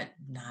 but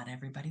not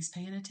everybody's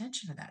paying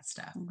attention to that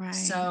stuff. Right.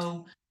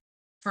 So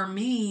for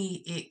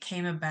me, it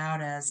came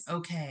about as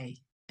okay,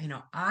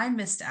 I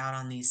missed out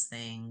on these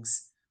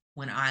things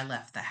when I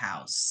left the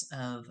house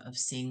of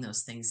seeing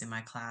those things in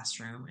my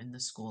classroom, in the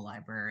school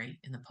library,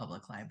 in the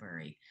public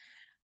library.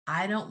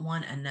 I don't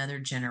want another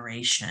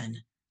generation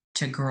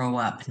to grow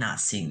up not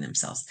seeing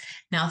themselves.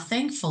 Now,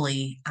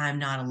 thankfully, I'm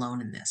not alone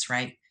in this,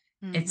 right?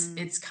 Mhm.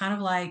 It's kind of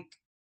like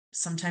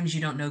sometimes you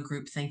don't know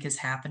groupthink is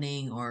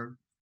happening or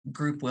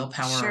group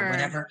willpower or Sure.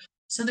 whatever.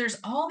 So there's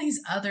all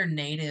these other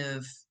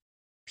native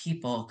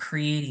people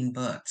creating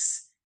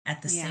books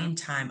at the Yeah. same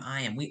time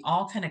I am. We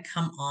all kind of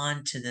come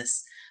on to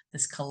this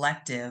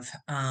collective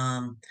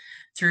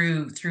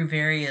through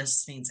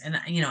various means, and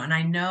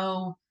I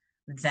know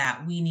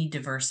that we need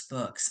diverse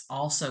books.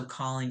 Also,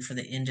 calling for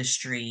the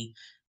industry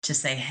to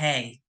say,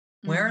 "Hey,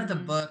 where are the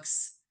Mhm.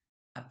 books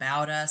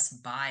about us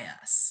by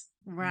us?"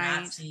 Not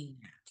Right. seeing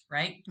that,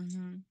 right?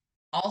 Mhm.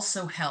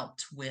 Also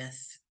helped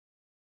with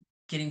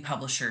getting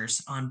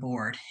publishers on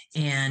board,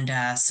 and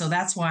so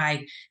that's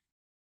why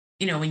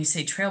when you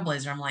say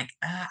trailblazer, I'm like,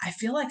 I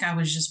feel like I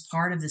was just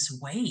part of this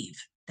wave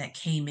that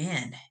came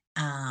in.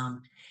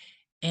 Um,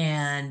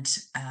 and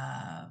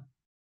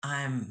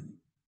I'm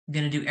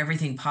going to do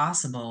everything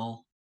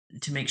possible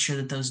to make sure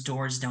that those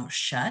doors don't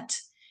shut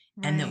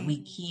and that Right.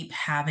 we keep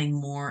having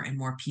more and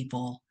more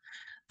people.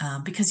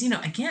 Because,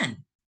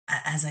 again,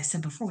 as I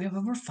said before, we have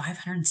over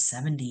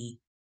 570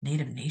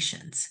 native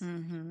nations.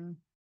 Mhm.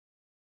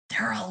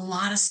 There are a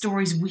lot of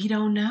stories we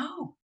don't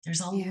know.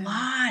 There's a Yeah.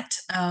 lot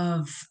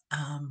of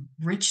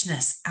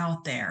richness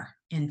out there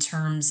in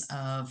terms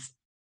of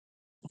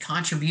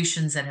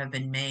contributions that have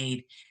been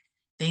made,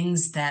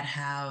 things that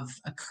have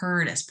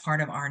occurred as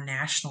part of our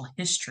national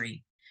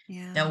history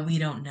Yeah. that we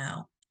don't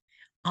know.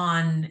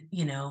 On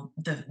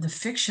the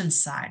fiction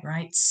side,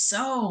 right?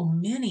 So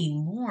many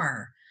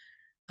more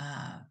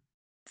uh,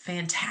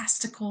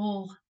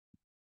 fantastical,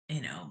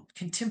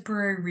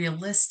 contemporary,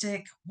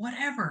 realistic,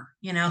 whatever,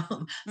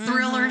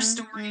 thriller Mhm.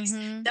 stories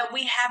Mhm. that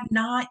we have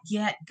not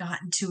yet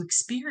gotten to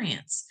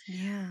experience,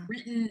 Yeah.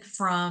 written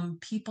from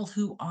people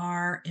who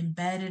are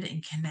embedded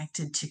and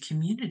connected to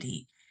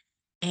community.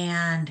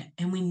 And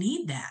we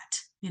need that.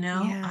 I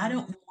Yeah.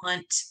 don't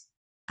want,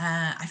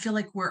 I feel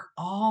like we're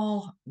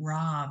all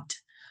robbed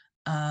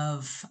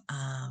of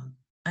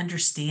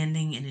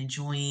understanding and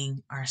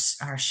enjoying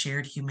our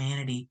shared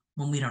humanity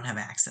when we don't have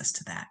access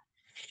to that.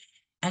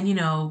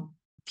 And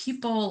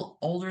people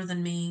older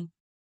than me,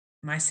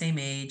 my same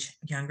age,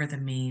 younger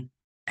than me,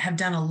 have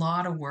done a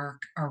lot of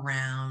work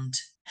around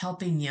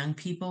helping young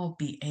people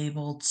be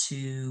able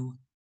to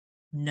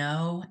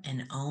know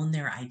and own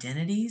their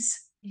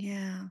identities,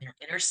 Yeah. their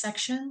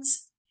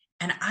intersections.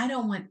 And I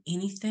don't want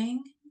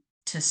anything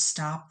to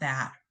stop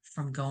that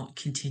from going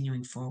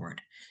continuing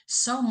forward.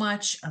 So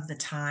much of the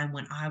time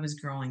when I was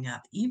growing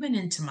up, even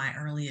into my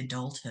early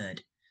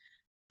adulthood,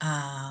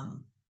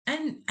 um,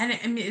 and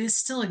I mean, it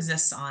still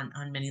exists on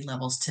many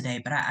levels today,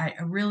 but I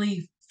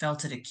really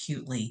felt it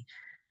acutely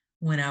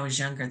when I was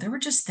younger. There were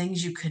just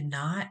things you could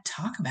not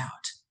talk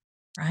about,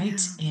 right?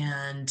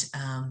 Yeah. And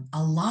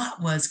a lot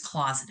was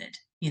closeted,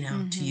 to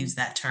use Mhm.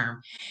 that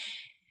term.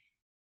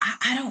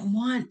 I don't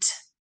want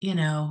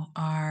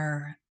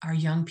our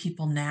young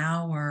people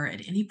now or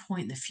at any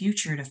point in the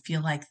future to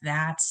feel like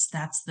that's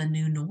the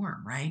new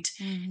norm, right?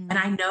 And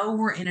Mhm. I know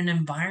we're in an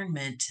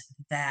environment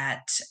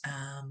that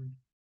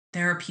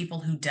there are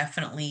people who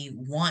definitely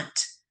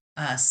want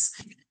us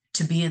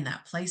to be in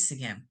that place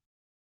again,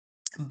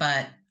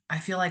 but I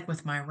feel like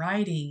with my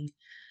writing,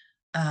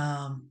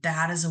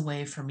 that is a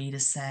way for me to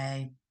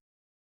say,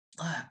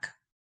 look,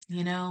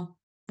 you know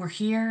we're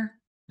here,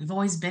 we've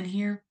always been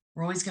here,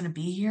 we're always going to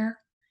be here,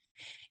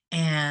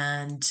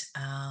 and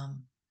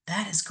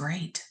that is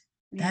great.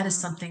 That is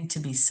Yeah. something to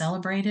be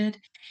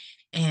celebrated.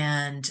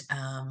 And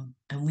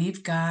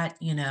we've got,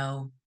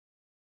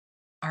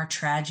 our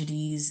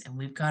tragedies and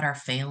we've got our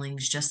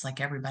failings just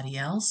like everybody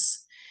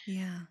else.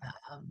 Yeah.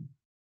 Um,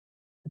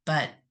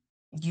 but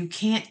you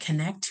can't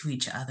connect to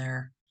each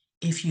other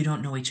if you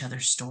don't know each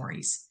other's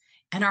stories.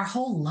 And our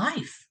whole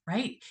life,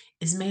 right,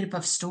 is made up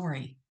of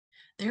story.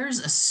 There's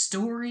a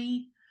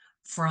story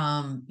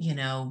from,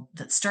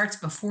 that starts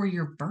before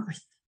your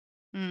birth,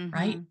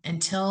 right? Mhm.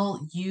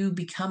 Until you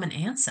become an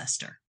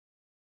ancestor.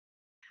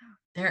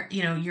 There,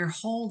 your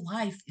whole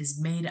life is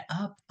made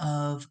up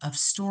of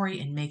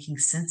story and making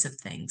sense of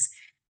things.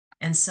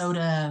 And so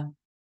to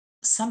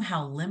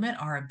somehow limit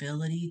our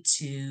ability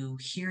to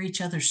hear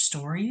each other's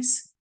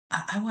stories,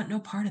 I want no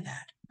part of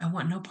that. I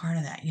want no part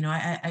of that.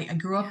 I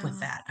grew up with Yeah.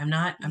 that. I'm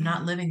not Yeah.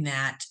 living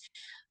that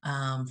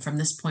from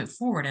this point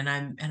forward. And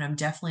I'm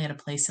definitely at a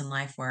place in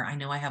life where I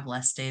know I have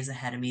less days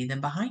ahead of me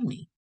than behind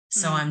me.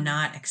 So I'm Hmm.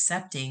 not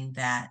accepting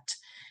that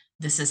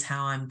this is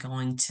how I'm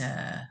going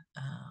to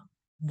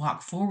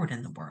walk forward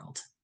in the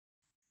world.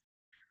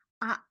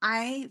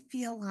 I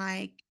feel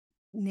like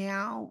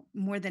now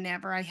more than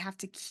ever, I have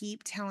to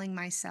keep telling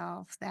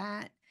myself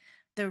that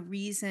the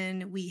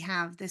reason we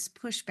have this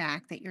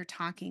pushback that you're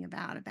talking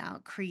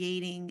about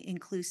creating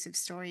inclusive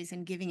stories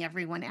and giving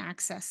everyone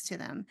access to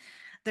them,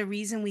 the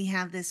reason we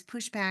have this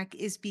pushback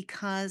is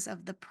because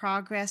of the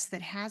progress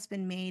that has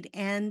been made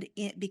and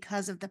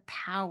because of the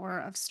power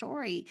of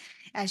story.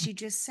 As you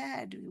just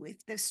said,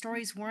 if the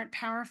stories weren't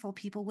powerful,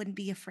 people wouldn't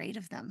be afraid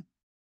of them.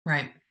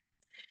 Right.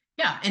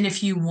 Yeah. And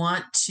if you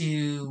want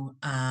to,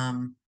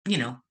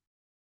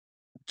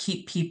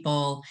 keep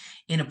people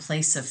in a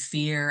place of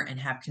fear and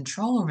have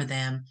control over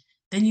them,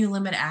 then you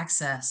limit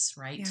access,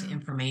 right, to Yeah.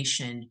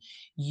 information.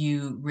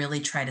 You really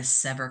try to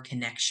sever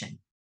connection.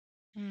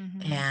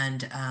 Hmm.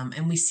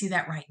 And we see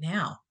that right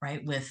now,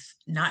 right, with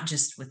not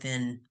just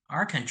within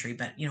our country,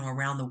 but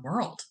around the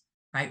world,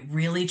 right,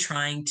 really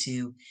trying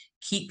to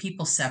keep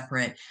people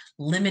separate,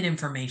 limit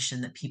information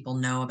that people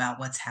know about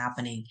what's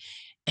happening.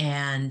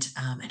 And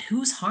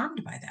who's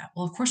harmed by that?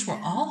 Well, of course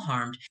we're all Yeah.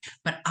 harmed,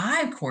 but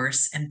I, of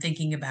course, am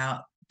thinking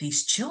about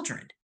these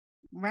children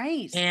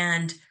Right.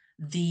 and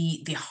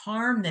the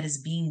harm that is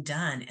being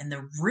done and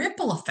the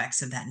ripple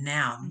effects of that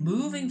now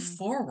moving Mhm.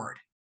 forward.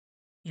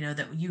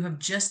 That you have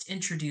just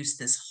introduced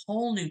this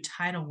whole new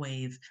tidal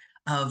wave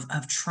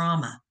of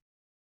trauma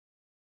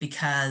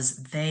because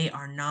they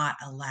are not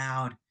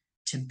allowed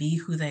to be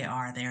who they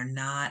are. They are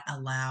not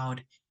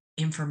allowed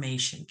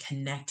information,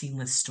 connecting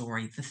with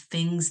story, the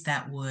things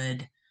that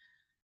would,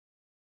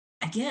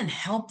 again,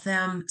 help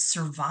them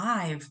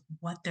survive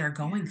what they're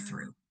going Yeah.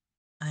 through.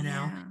 I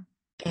know. Yeah.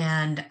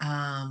 And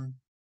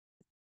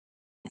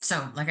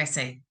so, like I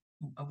say,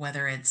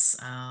 whether it's,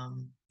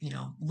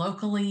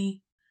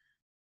 locally,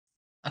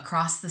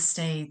 across the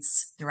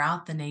states,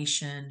 throughout the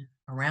nation,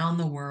 around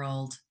the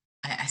world.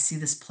 I see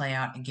this play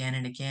out again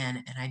and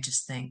again, and I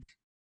just think,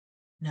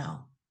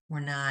 no, we're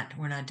not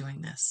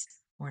doing this.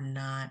 We're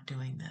not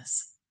doing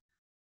this.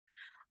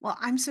 Well,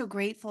 I'm so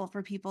grateful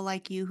for people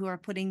like you who are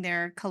putting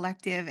their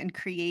collective and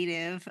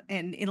creative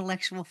and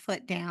intellectual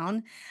foot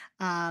down,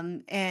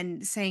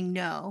 and saying,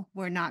 no,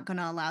 we're not going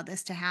to allow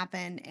this to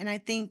happen. And I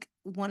think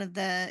one of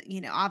the,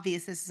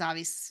 this is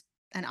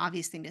an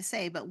obvious thing to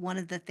say, but one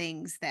of the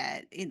things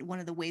that, one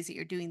of the ways that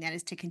you're doing that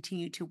is to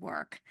continue to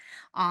work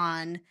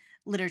on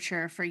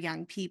literature for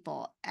young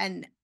people.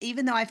 And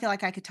even though I feel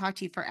like I could talk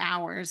to you for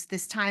hours,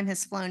 this time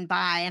has flown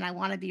by and I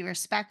want to be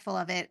respectful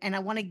of it. And I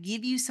want to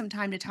give you some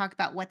time to talk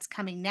about what's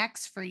coming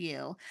next for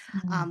you.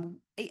 Mm.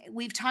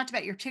 We've talked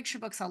about your picture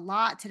books a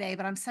lot today,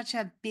 but I'm such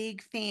a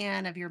big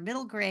fan of your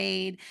middle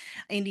grade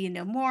Indian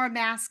No More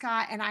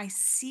mascot. And I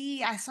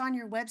saw on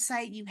your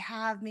website you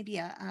have maybe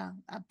a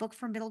book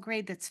for middle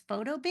grade that's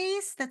photo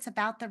based, that's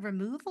about the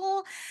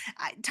removal.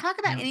 Talk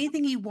about Yeah.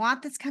 anything you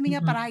want that's coming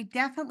up, but Mhm. I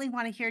definitely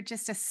want to hear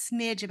just a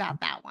smidge about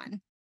that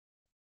one.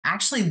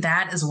 Actually,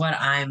 that is what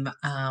I'm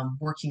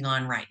working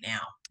on right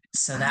now.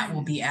 So that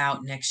will Fun. be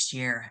out next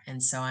year,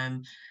 and so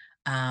I'm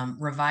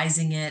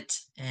revising it,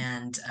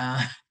 and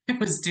it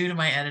was due to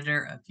my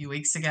editor a few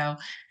weeks ago.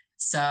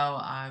 So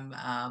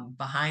I'm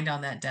behind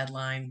on that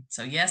deadline.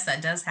 So yes,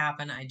 that does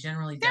happen. I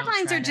generally don't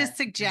Deadlines are try to just just.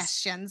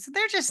 suggestions.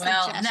 They're just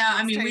Well, no, I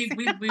suggestions, mean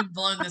Tracy. we've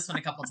blown this one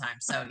a couple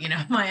times. So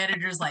my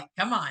editor's like,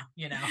 "Come on,"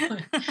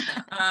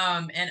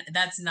 and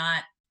that's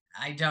not.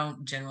 I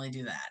don't generally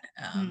do that.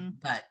 Mm,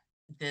 But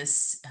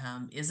this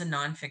is a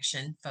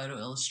nonfiction photo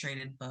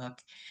illustrated book,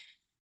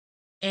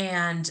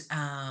 and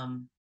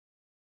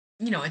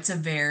it's a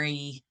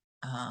very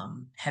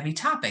heavy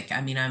topic.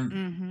 I mean, I'm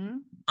mhm.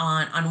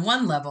 on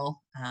one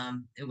level.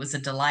 It was a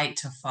delight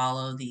to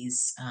follow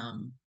these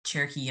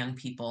Cherokee young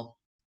people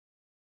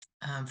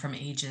from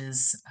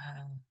ages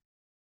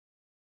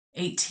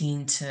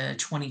 18 to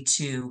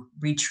 22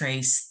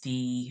 retrace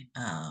the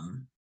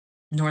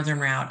northern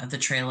route of the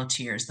Trail of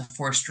Tears, the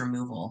forced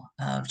removal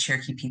of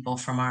Cherokee people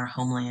from our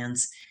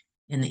homelands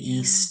in the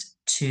Yeah. east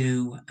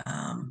to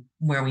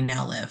where we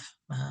now live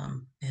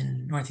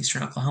in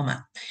northeastern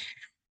Oklahoma.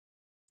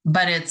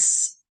 But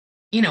it's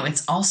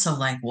also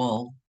like,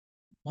 well,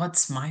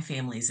 what's my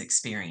family's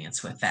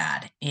experience with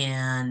that?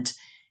 And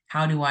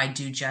how do I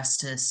do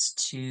justice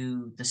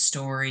to the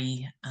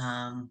story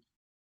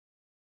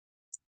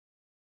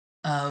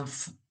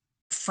of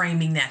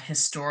framing that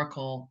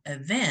historical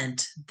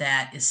event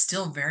that is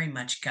still very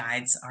much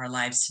guides our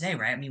lives today,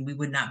 right? I mean, we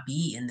would not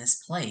be in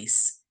this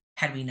place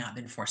had we not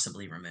been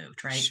forcibly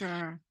removed, right?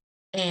 Sure.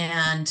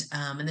 And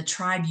the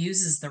tribe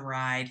uses the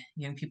ride.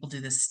 Young people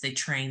do this. They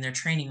train. They're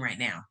training right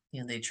now.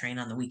 They train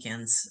on the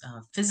weekends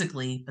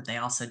physically, but they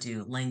also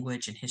do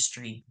language and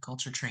history,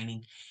 culture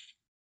training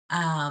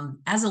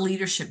as a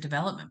leadership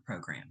development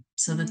program,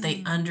 so that they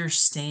Mm,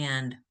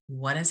 understand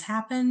what has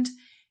happened,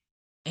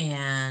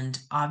 and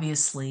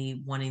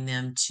obviously wanting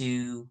them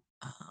to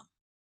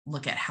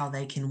look at how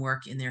they can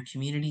work in their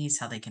communities,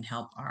 how they can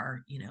help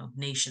our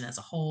nation as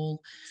a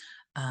whole,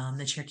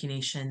 the Cherokee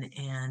Nation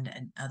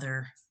and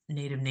other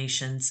Native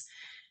nations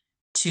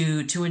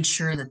to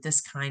ensure that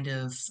this kind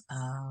of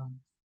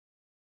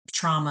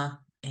trauma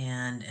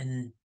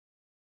and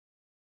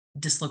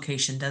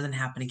dislocation doesn't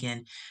happen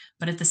again.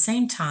 But at the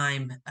same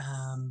time,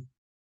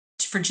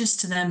 for just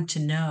to them to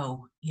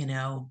know,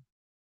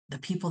 the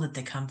people that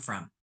they come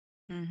from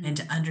and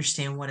to Mhm.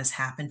 understand what has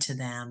happened to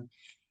them,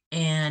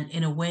 and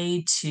in a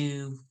way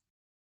to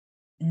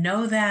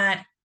know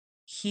that,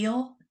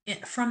 heal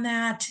it from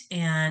that,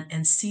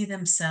 and see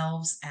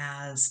themselves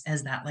as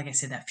that, like I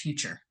said, that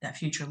future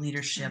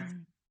leadership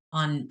Sure.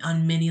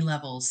 on many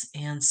levels.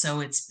 And so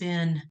it's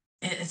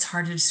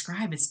hard to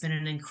describe. It's been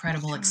an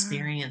incredible Sure.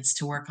 experience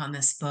to work on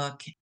this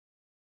book.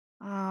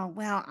 Oh,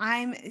 well,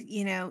 I'm,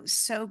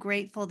 so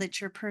grateful that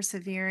you're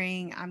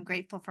persevering. I'm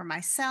grateful for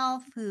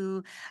myself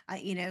who,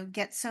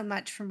 get so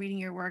much from reading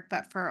your work,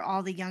 but for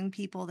all the young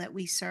people that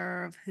we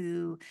serve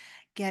who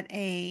get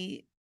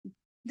a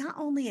not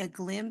only a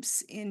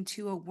glimpse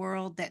into a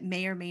world that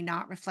may or may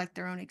not reflect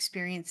their own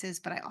experiences,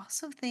 but I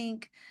also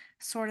think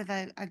sort of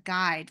a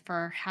guide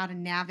for how to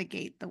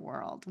navigate the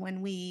world.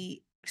 When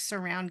we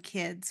surround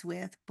kids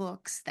with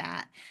books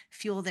that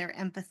fuel their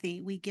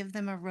empathy, we give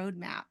them a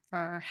roadmap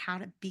for how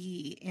to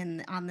be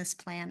in on this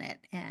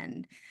planet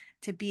and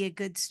to be a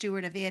good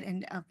steward of it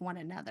and of one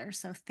another.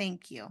 So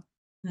thank you.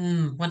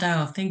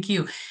 Wow, thank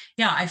you.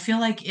 Yeah, I feel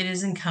like it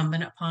is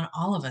incumbent upon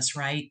all of us,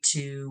 right,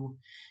 to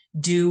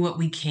do what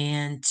we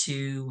can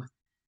to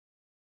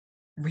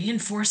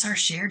reinforce our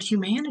shared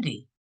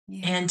humanity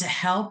and Yeah. to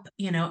help,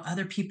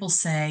 other people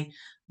say,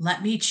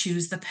 let me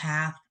choose the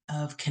path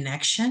of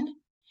connection.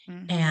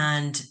 Hmm.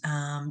 And,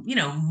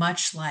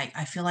 much like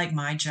I feel like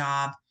my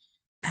job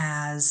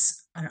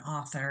as an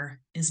author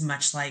is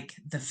much like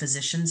the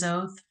physician's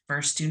oath,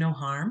 first do no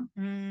harm.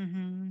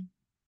 Hmm.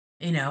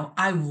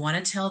 I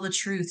want to tell the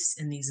truths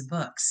in these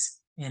books.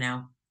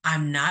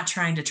 I'm not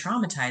trying to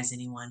traumatize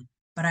anyone,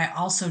 but I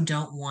also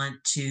don't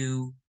want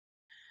to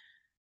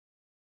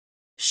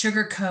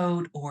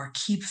sugarcoat or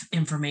keep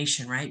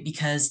information, right?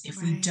 Because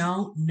if we Right.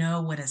 don't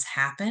know what has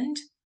happened,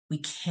 we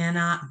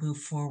cannot move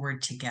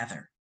forward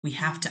together. We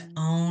have to Hmm.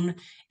 own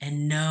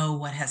and know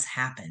what has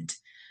happened,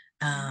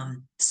 Yeah.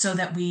 so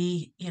that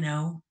we,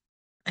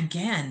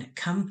 again,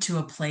 come to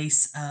a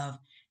place of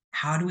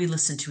how do we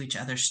listen to each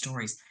other's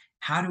stories?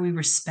 How do we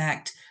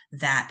respect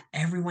that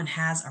everyone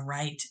has a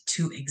right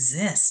to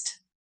exist,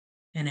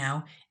 you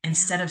know, Yeah.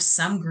 instead of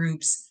some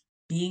groups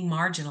being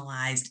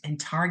marginalized and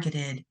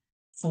targeted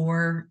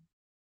for,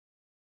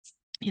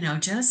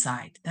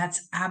 genocide?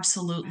 That's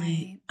absolutely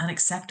Right.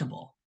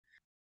 unacceptable.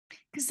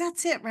 Because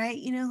that's it, right?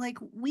 Like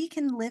we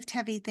can lift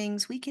heavy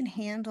things, we can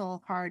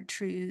handle hard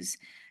truths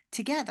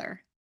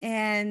together.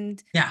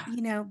 And,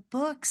 Yeah,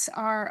 books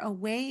are a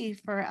way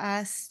for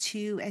us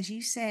to, as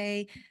you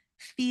say,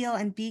 feel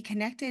and be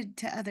connected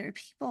to other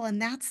people.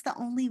 And that's the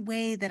only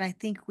way that I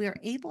think we're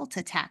able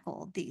to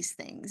tackle these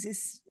things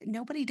is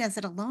nobody does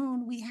it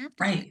alone. We have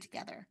to do it right.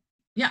 together.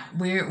 Yeah,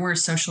 we're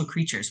social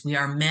creatures. We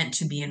are meant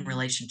to be in Hmm.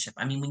 relationship.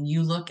 I mean, when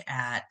you look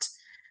at,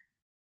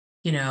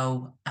 you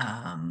know,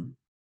 um,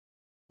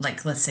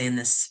 like let's say in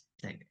this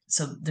thing,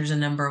 so there's a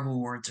number of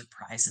awards or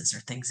prizes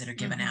or things that are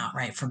given Hmm. out,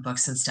 right, for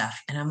books and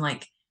stuff. And I'm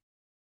like,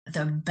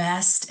 the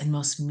best and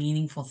most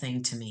meaningful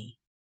thing to me,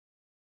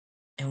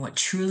 and what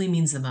truly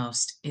means the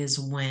most, is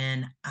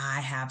when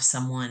I have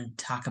someone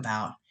talk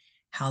about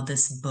how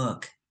this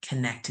book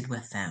connected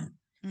with them,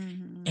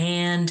 Hmm.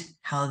 and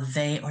how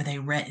they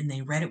read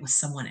it with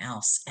someone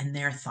else and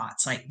their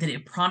thoughts, like that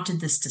it prompted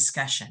this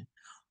discussion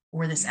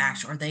or this Yeah.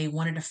 action, or they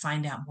wanted to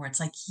find out more. It's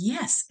like,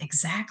 yes,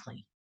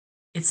 exactly.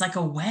 It's like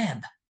a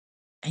web,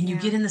 and you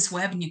get Yeah. in this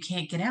web and you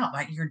can't get out.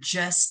 Like you're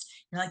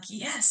like,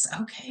 yes,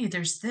 okay,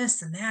 there's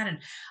this and that,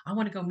 and I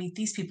want to go meet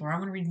these people, or I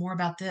want to read more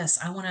about this.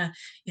 I want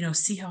to,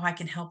 see how I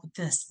can help with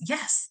this.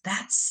 Yes,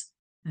 that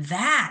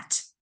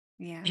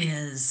Yeah.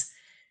 is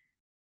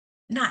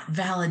not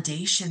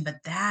validation,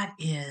 but that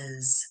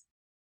is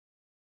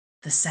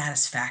the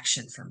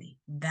satisfaction for me.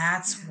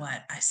 That's Yeah.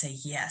 what I say,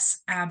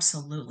 yes,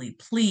 absolutely.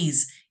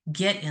 Please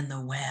get in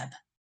the web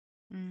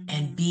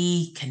and Hmm.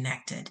 be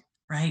connected,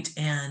 right?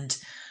 And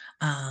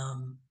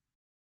um,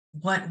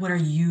 what are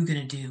you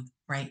going to do,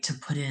 right, to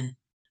put in,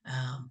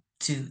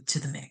 to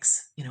the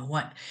mix?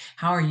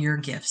 How are your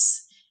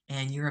gifts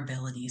and your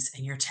abilities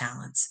and your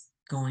talents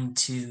going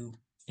to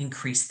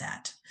increase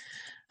that?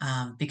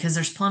 Because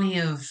there's plenty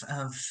of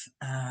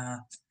uh,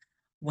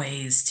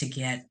 ways to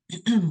get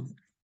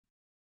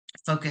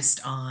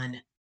focused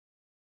on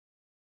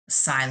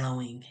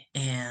siloing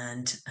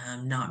and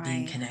not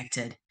being Right.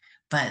 connected,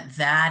 but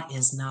that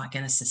is not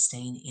going to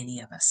sustain any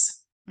of us.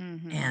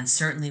 Hmm. And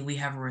certainly we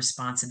have a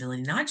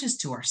responsibility, not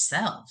just to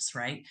ourselves,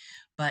 right?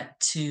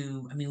 But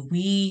I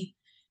mean,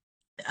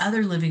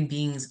 other living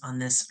beings on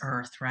this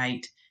earth,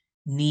 right,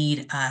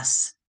 need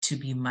us to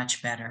be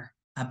much better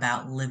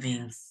about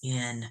living Yes.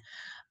 in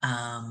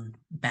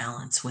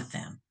balance with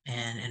them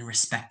and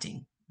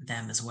respecting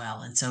them as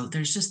well. And so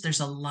there's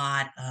a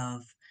lot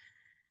of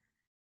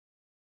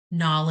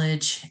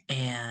knowledge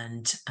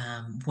and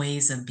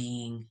ways of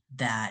being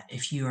that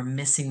if you are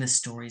missing the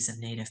stories of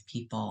Native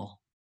people,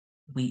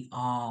 we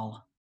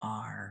all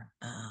are,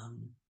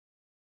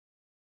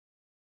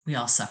 we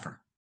all suffer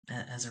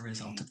as a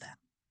result Okay. of that.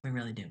 We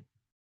really do.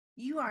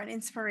 You are an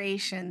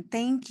inspiration.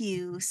 Thank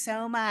you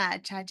so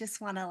much. I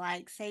just want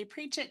to say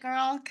preach it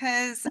girl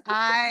cuz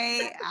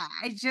I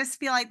just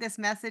feel like this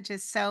message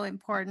is so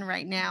important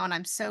right now and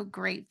I'm so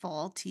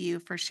grateful to you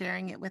for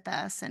sharing it with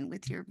us and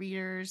with your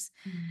readers.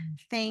 Mm.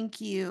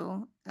 Thank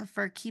you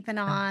for keeping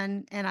Oh,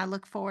 on and I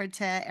look forward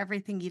to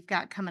everything you've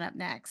got coming up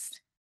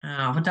next.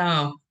 but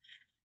no,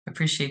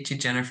 appreciate you,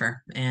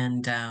 Jennifer.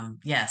 And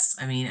yes,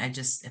 I mean,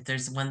 if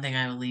there's one thing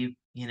I will leave,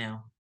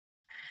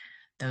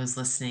 those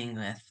listening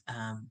with,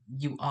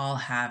 you all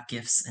have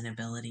gifts and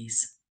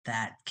abilities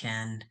that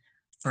can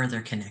further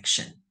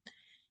connection.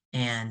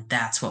 And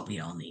that's what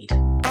we all need.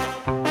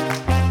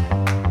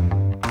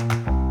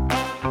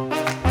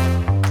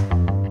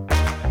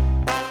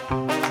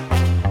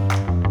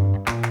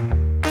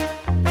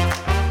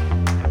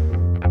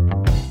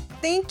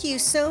 Thank you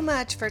so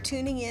much for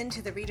tuning in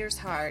to The Reader's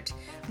Heart.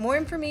 More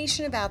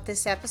information about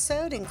this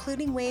episode,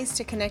 including ways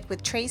to connect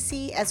with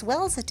Traci, as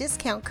well as a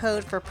discount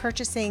code for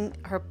purchasing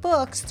her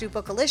books through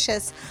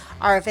Bookalicious,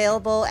 are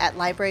available at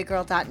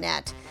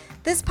librarygirl.net.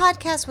 This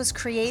podcast was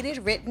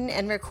created, written,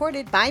 and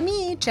recorded by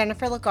me,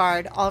 Jennifer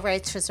Lagarde, all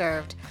rights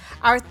reserved.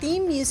 Our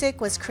theme music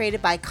was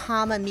created by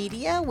Comma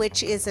Media,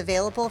 which is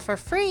available for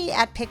free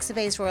at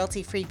Pixabay's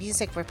royalty-free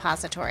music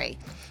repository.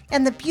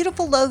 And the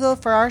beautiful logo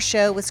for our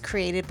show was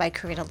created by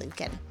Karina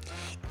Lukin.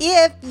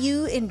 If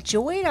you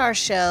enjoyed our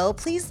show,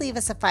 please leave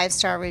us a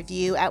 5-star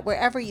review at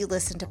wherever you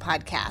listen to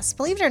podcasts.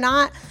 Believe it or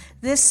not,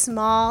 this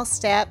small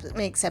step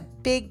makes a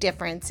big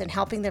difference in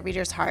helping the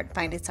reader's heart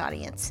find its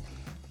audience.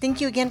 Thank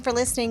you again for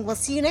listening. We'll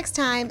see you next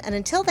time. And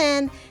until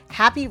then,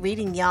 happy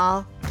reading,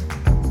 y'all.